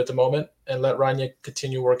thing to do at the moment, and let Rangnick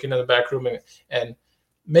continue working in the back room and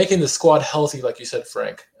making the squad healthy, like you said,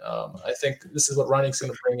 Frank. I think this is what Rangnick's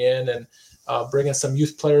going to bring in, and bring in some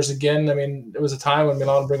youth players again. I mean, there was a time when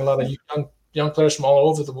Milan bring a lot of young players from all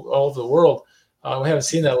over the world. We haven't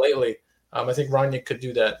seen that lately. I think Rangnick could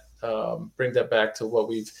do that, bring that back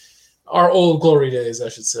to our old glory days, I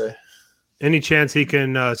should say. Any chance he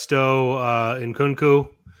can stow Nkunku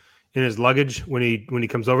in his luggage when he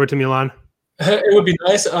comes over to Milan? It would be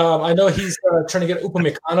nice. I know he's trying to get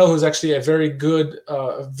Upamecano, who's actually a very good,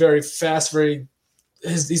 very fast,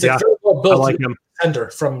 he's a very well built defender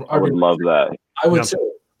from. I would love that. I would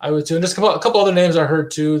too. And just a couple other names I heard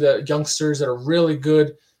too, that youngsters that are really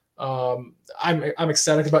good. I'm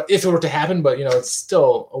ecstatic about if it were to happen, but it's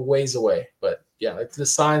still a ways away. But yeah, like the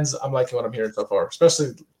signs, I'm liking what I'm hearing so far,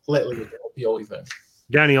 especially lately with the Pioli thing.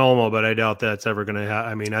 Danny Olmo, but I doubt that's ever going to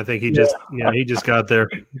happen. I mean, I think he just got there,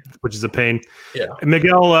 which is a pain. Yeah.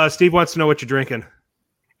 Miguel, Steve wants to know what you're drinking.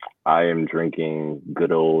 I am drinking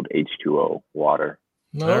good old H2O water.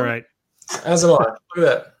 No? All right. As am I. Look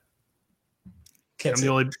at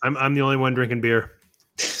that. I'm the only one drinking beer.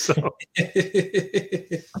 So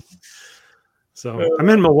I'm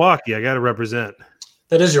in Milwaukee. I got to represent.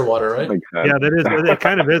 That is your water, right? Yeah, that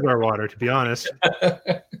kind of is our water, to be honest.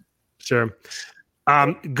 Sure.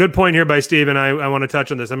 Good point here by Steve, and I want to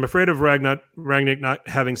touch on this. I'm afraid of Rangnick not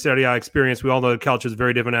having Serie A experience. We all know that Calcio is a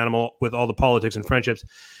very different animal with all the politics and friendships.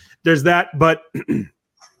 There's that, but in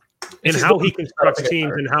how he constructs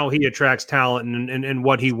teams and how he attracts talent and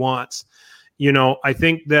what he wants, I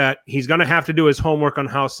think that he's going to have to do his homework on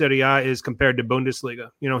how Serie A is compared to Bundesliga.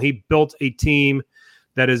 He built a team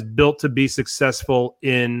that is built to be successful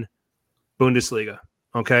in Bundesliga.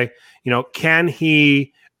 Okay. Can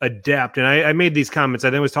he adapt? And I made these comments. I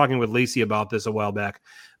think I was talking with Lacey about this a while back.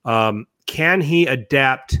 Can he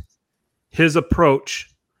adapt his approach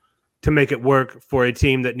to make it work for a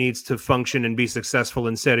team that needs to function and be successful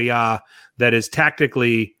in Serie A that is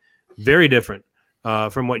tactically very different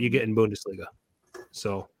from what you get in Bundesliga?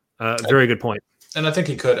 So very good point. And I think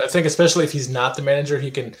he could. I think especially if he's not the manager,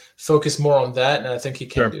 he can focus more on that, and I think he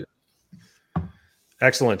can do that.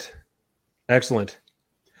 Excellent.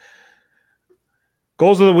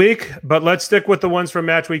 Goals of the week, but let's stick with the ones from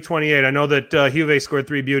match week 28. I know that Juve scored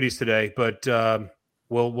 3 beauties today, but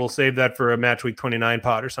we'll save that for a match week 29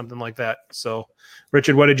 pod or something like that. So,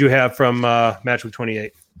 Richard, what did you have from match week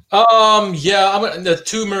 28? The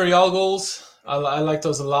 2 Muriel goals. I like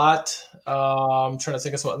those a lot. I'm trying to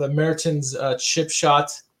think of some. The Mertens chip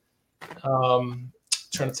shot. Trying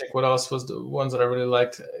to think what else was the ones that I really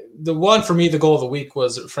liked. The one for me, the goal of the week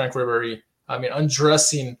was Frank Ribéry. I mean,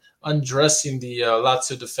 undressing the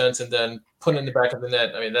Lazio defense and then putting it in the back of the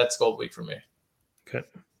net. I mean, that's goal of the week for me. Okay,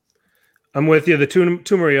 I'm with you. The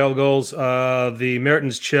two Muriel goals, the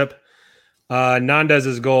Mertens chip,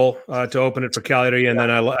 Nandez's goal to open it for Cagliari, and then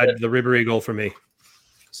the Ribéry goal for me.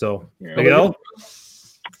 So, Miguel,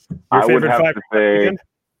 I would have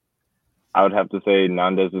to say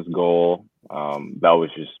Nandez's goal. That was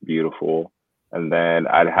just beautiful. And then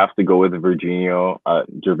I'd have to go with Gervinho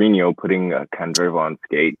putting Candreva on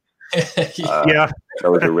skates. That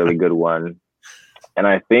was a really good one. And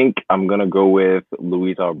I think I'm going to go with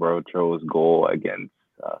Luis Alberto's goal against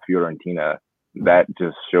Fiorentina. That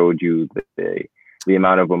just showed you the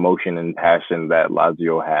amount of emotion and passion that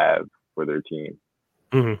Lazio have for their team.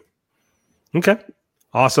 Mm-hmm. Okay.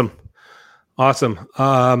 Awesome.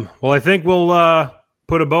 Well, I think we'll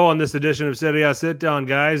put a bow on this edition of Serie A Sit Down,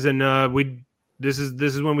 guys. And this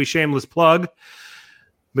is when we shameless plug.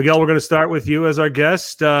 Miguel, we're going to start with you as our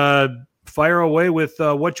guest. Fire away with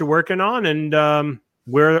what you're working on and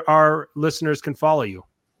where our listeners can follow you.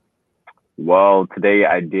 Well, today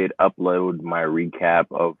I did upload my recap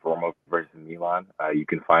of Roma versus Milan. You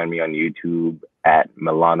can find me on YouTube at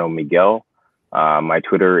Milano Miguel. My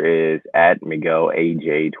Twitter is at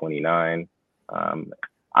MiguelAJ29.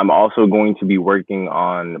 I'm also going to be working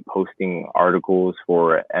on posting articles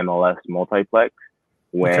for MLS Multiplex.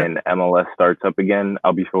 When MLS starts up again,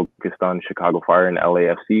 I'll be focused on Chicago Fire and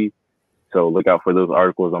LAFC. So look out for those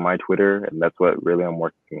articles on my Twitter, and that's what really I'm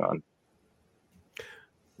working on.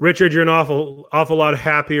 Richard, you're an awful lot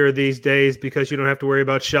happier these days because you don't have to worry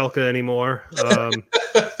about Schalke anymore.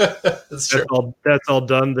 That's all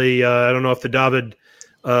done. I don't know if the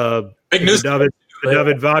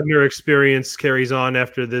David Wagner experience carries on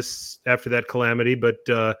after that calamity, but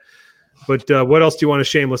what else do you want to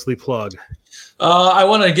shamelessly plug? I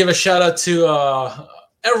want to give a shout out to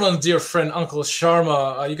everyone's dear friend, Uncle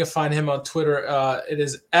Sharma. You can find him on Twitter. It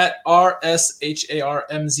is at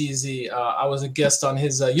RSHARMZZ. I was a guest on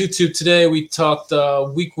his YouTube today. We talked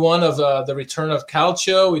week 1 of the return of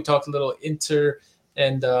Calcio. We talked a little Inter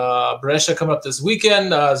and Brescia coming up this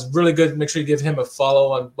weekend. It's really good. Make sure you give him a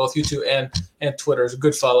follow on both YouTube and Twitter. It's a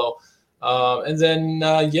good follow. And then,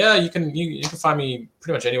 you can find me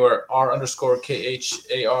pretty much anywhere,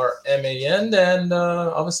 R_KHARMAN, and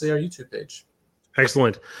obviously our YouTube page.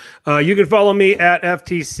 Excellent. You can follow me at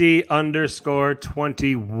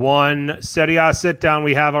FTC_21. Serie A Sit Down.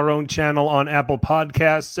 We have our own channel on Apple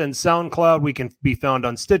Podcasts and SoundCloud. We can be found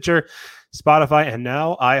on Stitcher, Spotify, and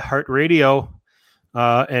now iHeartRadio,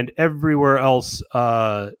 and everywhere else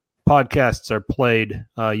podcasts are played.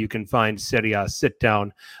 You can find Serie A Sit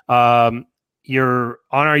Down. You're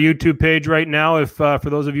on our YouTube page right now. If for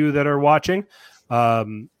those of you that are watching,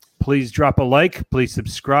 please drop a like. Please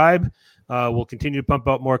subscribe. We'll continue to pump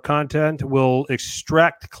out more content. We'll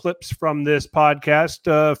extract clips from this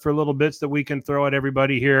podcast for little bits that we can throw at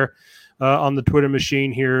everybody here on the Twitter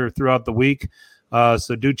machine here throughout the week.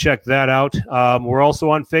 So do check that out. We're also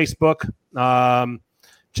on Facebook.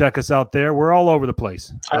 Check us out there. We're all over the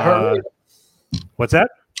place. What's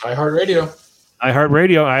that? iHeartRadio.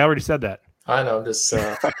 iHeartRadio. I already said that. I know. Just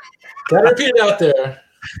gotta repeat it out there.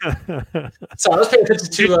 So I was paying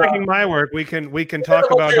attention to. You're checking my work. We can talk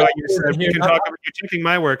about how you said. We can talk about you checking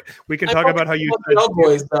my work. We can talk about how you said.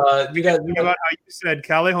 Cowboys, you guys. About how you said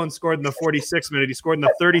Callejon scored in the 46th minute. He scored in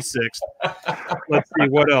the 36th. Let's see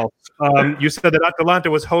what else. You said that Atalanta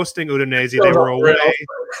was hosting Udinese. They were away.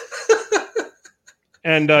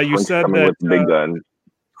 And you said that. Big gun.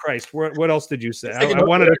 Christ, what else did you say? I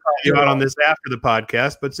wanted to call you out on this after the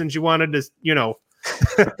podcast, but since you wanted to,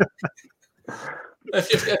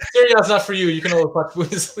 If Serie A is not for you, you can always watch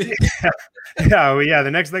Bundesliga. Yeah. The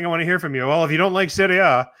next thing I want to hear from you. Well, if you don't like Serie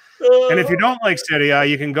A, and if you don't like Serie A,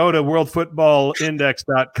 you can go to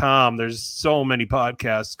worldfootballindex.com. There's so many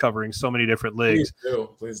podcasts covering so many different leagues.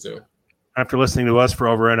 Please do. After listening to us for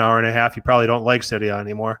over an hour and a half, you probably don't like Serie A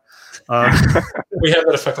anymore. We have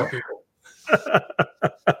that effect on people.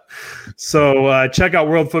 So check out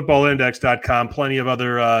worldfootballindex.com. Plenty of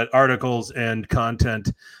other articles and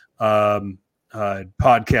content,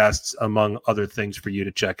 podcasts, among other things for you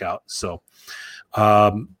to check out. So,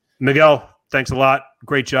 Miguel, thanks a lot.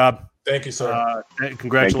 Great job. Thank you, sir. Congratulations. Thank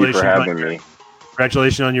you for having me.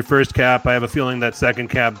 Congratulations on your first cap. I have a feeling that second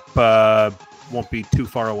cap won't be too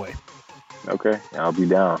far away. Okay, I'll be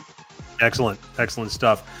down. Excellent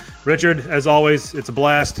stuff. Richard, as always, it's a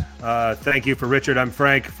blast. Thank you. For Richard, I'm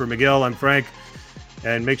Frank. For Miguel, I'm Frank.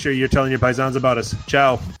 And make sure you're telling your paisans about us.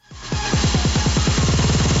 Ciao.